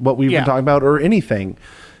what we've been talking about or anything.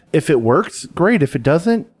 If it works, great. If it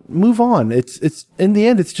doesn't, move on. It's in the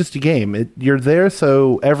end, it's just a game. You're there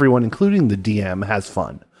so everyone, including the DM, has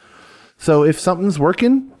fun. So if something's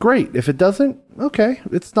working, great. If it doesn't, okay.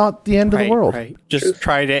 It's not the end of the world. Right. Just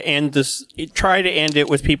try to end it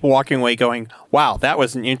with people walking away going, wow, that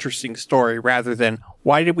was an interesting story, rather than,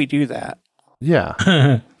 why did we do that?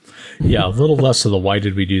 Yeah. Yeah, a little less of the why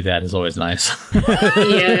did we do that is always nice.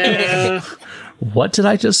 Yeah. What did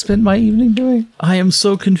I just spend my evening doing? I am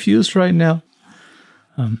so confused right now.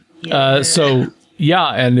 So yeah,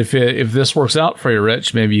 and if this works out for you,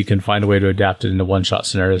 Rich, maybe you can find a way to adapt it into one-shot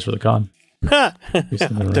scenarios for the con.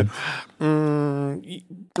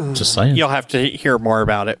 Just saying. You'll have to hear more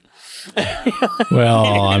about it.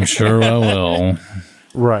 Well, I'm sure I will.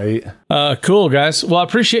 Right. Cool, guys. Well, I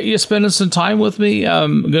appreciate you spending some time with me.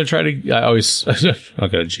 I'm going to try to, I'm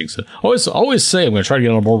not going to jinx it. Always say I'm going to try to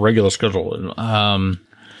get on a more regular schedule.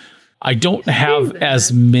 I don't have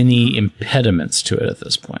as many impediments to it at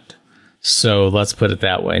this point. So let's put it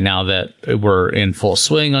that way. Now that we're in full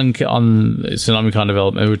swing on TsunamiCon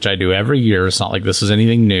development, which I do every year, it's not like this is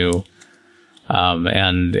anything new.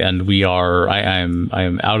 And we are, I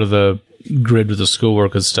am out of the grid with the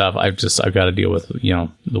schoolwork and stuff. I've got to deal with,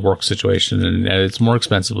 the work situation, and it's more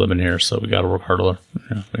expensive living here. So we got to work harder,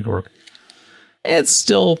 make it work. It's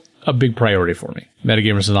still a big priority for me.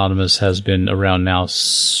 Metagamers Anonymous has been around now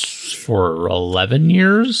for 11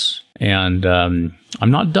 years, and I'm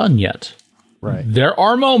not done yet. Right. There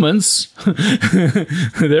are moments,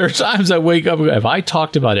 there are times I wake up, if I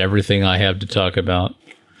talked about everything I have to talk about,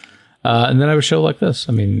 and then I have a show like this.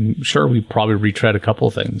 I mean, sure, we probably retread a couple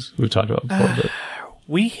of things we've talked about before, but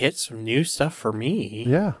we hit some new stuff for me.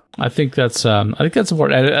 Yeah. I think that's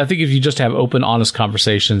important. I think if you just have open, honest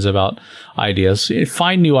conversations about ideas,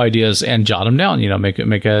 find new ideas and jot them down, make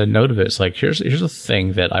a note of it. It's like, here's a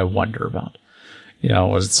thing that I wonder about.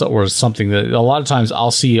 Or something that a lot of times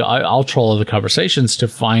I'll troll other conversations to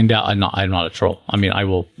find out. I'm not a troll. I mean, I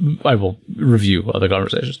will review other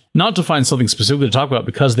conversations, not to find something specific to talk about,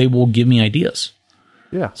 because they will give me ideas.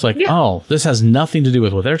 Yeah. It's like, oh, this has nothing to do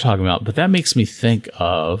with what they're talking about, but that makes me think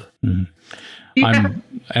of. Yeah.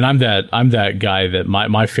 I'm that guy that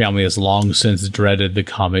my family has long since dreaded the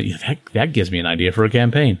comment. That gives me an idea for a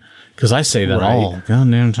campaign. Because I say that all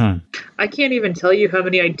goddamn time. I can't even tell you how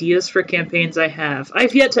many ideas for campaigns I have.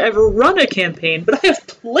 I've yet to ever run a campaign, but I have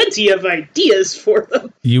plenty of ideas for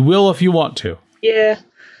them. You will if you want to. Yeah.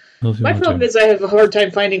 My problem is I have a hard time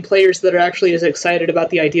finding players that are actually as excited about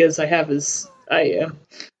the ideas I have as I am.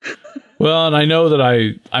 Well, and I know that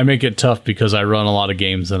I make it tough because I run a lot of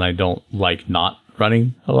games and I don't like not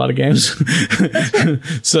running a lot of games.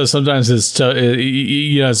 So sometimes it's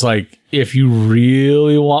it's like, if you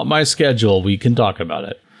really want my schedule, we can talk about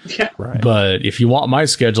it. Yeah. Right. But if you want my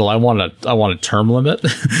schedule, I want a term limit.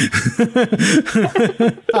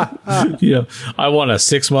 I want a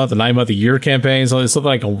 6-month, a 9-month, a year campaign. So it's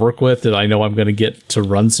something I can work with that I know I'm going to get to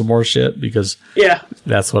run some more shit, because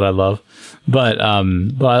that's what I love. But I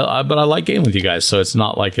like gaming with you guys, so it's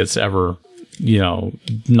not like it's ever,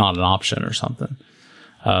 not an option or something.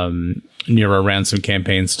 Nira ran some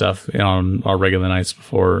campaign stuff on our regular nights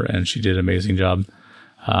before, and she did an amazing job.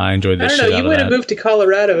 I enjoyed this. I don't know. You might have moved to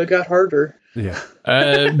Colorado. It got harder. Yeah.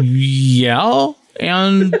 Yeah,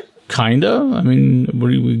 and kinda. I mean,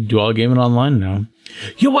 we do all gaming online now.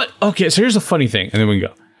 You know what? Okay, so here's a funny thing, and then we can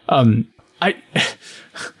go.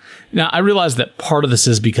 Now, I realize that part of this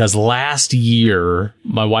is because last year,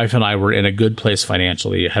 my wife and I were in a good place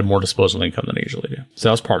financially, had more disposable income than I usually do. So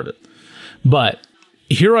that was part of it. But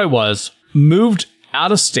here I was, moved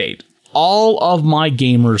out of state. All of my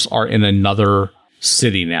gamers are in another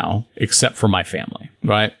city now, except for my family,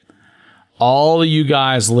 right? All of you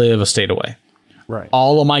guys live a state away. Right.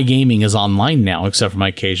 All of my gaming is online now, except for my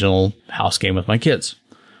occasional house game with my kids.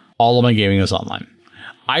 All of my gaming is online.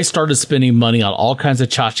 I started spending money on all kinds of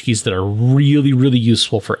tchotchkes that are really, really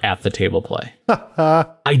useful for at-the-table play.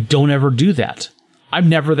 I don't ever do that. I'm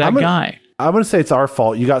never that guy. I'm going to say it's our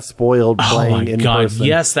fault. You got spoiled playing in person.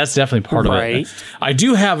 Yes, that's definitely part of it. I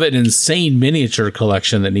do have an insane miniature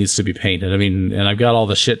collection that needs to be painted. I mean, and I've got all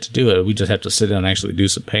the shit to do it. We just have to sit down and actually do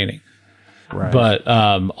some painting. Right. But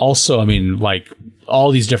also, I mean, like,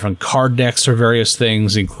 all these different card decks for various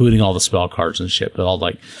things, including all the spell cards and shit, but all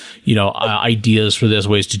ideas for this,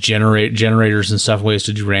 ways to generate generators and stuff, ways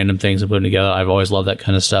to do random things and put them together. I've always loved that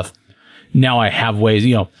kind of stuff. Now I have ways,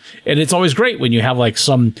 and it's always great when you have like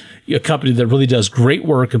a company that really does great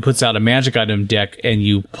work and puts out a magic item deck, and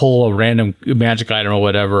you pull a random magic item or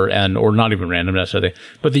whatever, or not even random necessarily,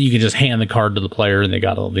 but then you can just hand the card to the player and they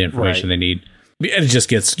got all the information they need. And it just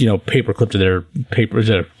gets, paper clipped to their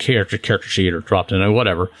character sheet or dropped in or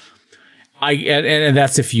whatever. And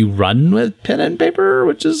that's if you run with pen and paper,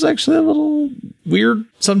 which is actually a little weird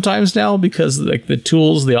sometimes now, because like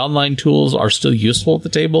the online tools are still useful at the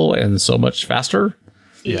table and so much faster.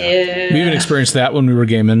 Yeah. We even experienced that when we were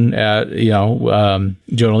gaming at, Joe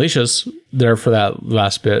and Alicia's there for that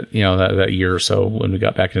last bit, that year or so when we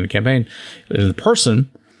got back into the campaign in person.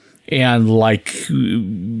 And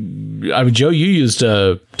Joe, you used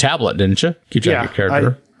a tablet, didn't you? Keep track of your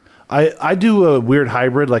character. I do a weird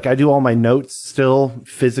hybrid. Like, I do all my notes still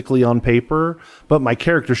physically on paper, but my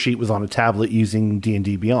character sheet was on a tablet using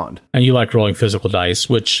D&D Beyond. And you like rolling physical dice,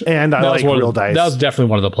 and I like real dice. That was definitely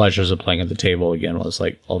one of the pleasures of playing at the table again, was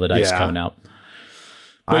like all the dice coming out.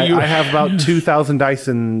 I have about 2,000 dice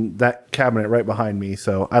in that cabinet right behind me,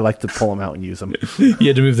 so I like to pull them out and use them. You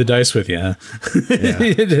had to move the dice with you, huh? Yeah.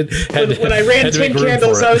 when I ran 10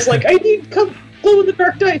 candles, I was like, I need glow in the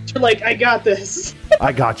dark dice. You're like, I got this.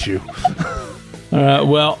 I got you.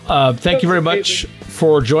 Thank you very much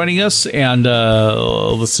for joining us and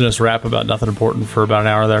listening to us rap about nothing important for about an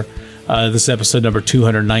hour there. This is episode number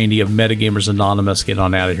 290 of Metagamers Anonymous. Get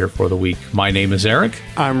on out of here for the week. My name is Eric.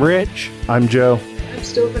 I'm Rich. I'm Joe. I'm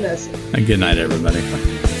still Vanessa. And good night,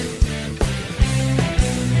 everybody.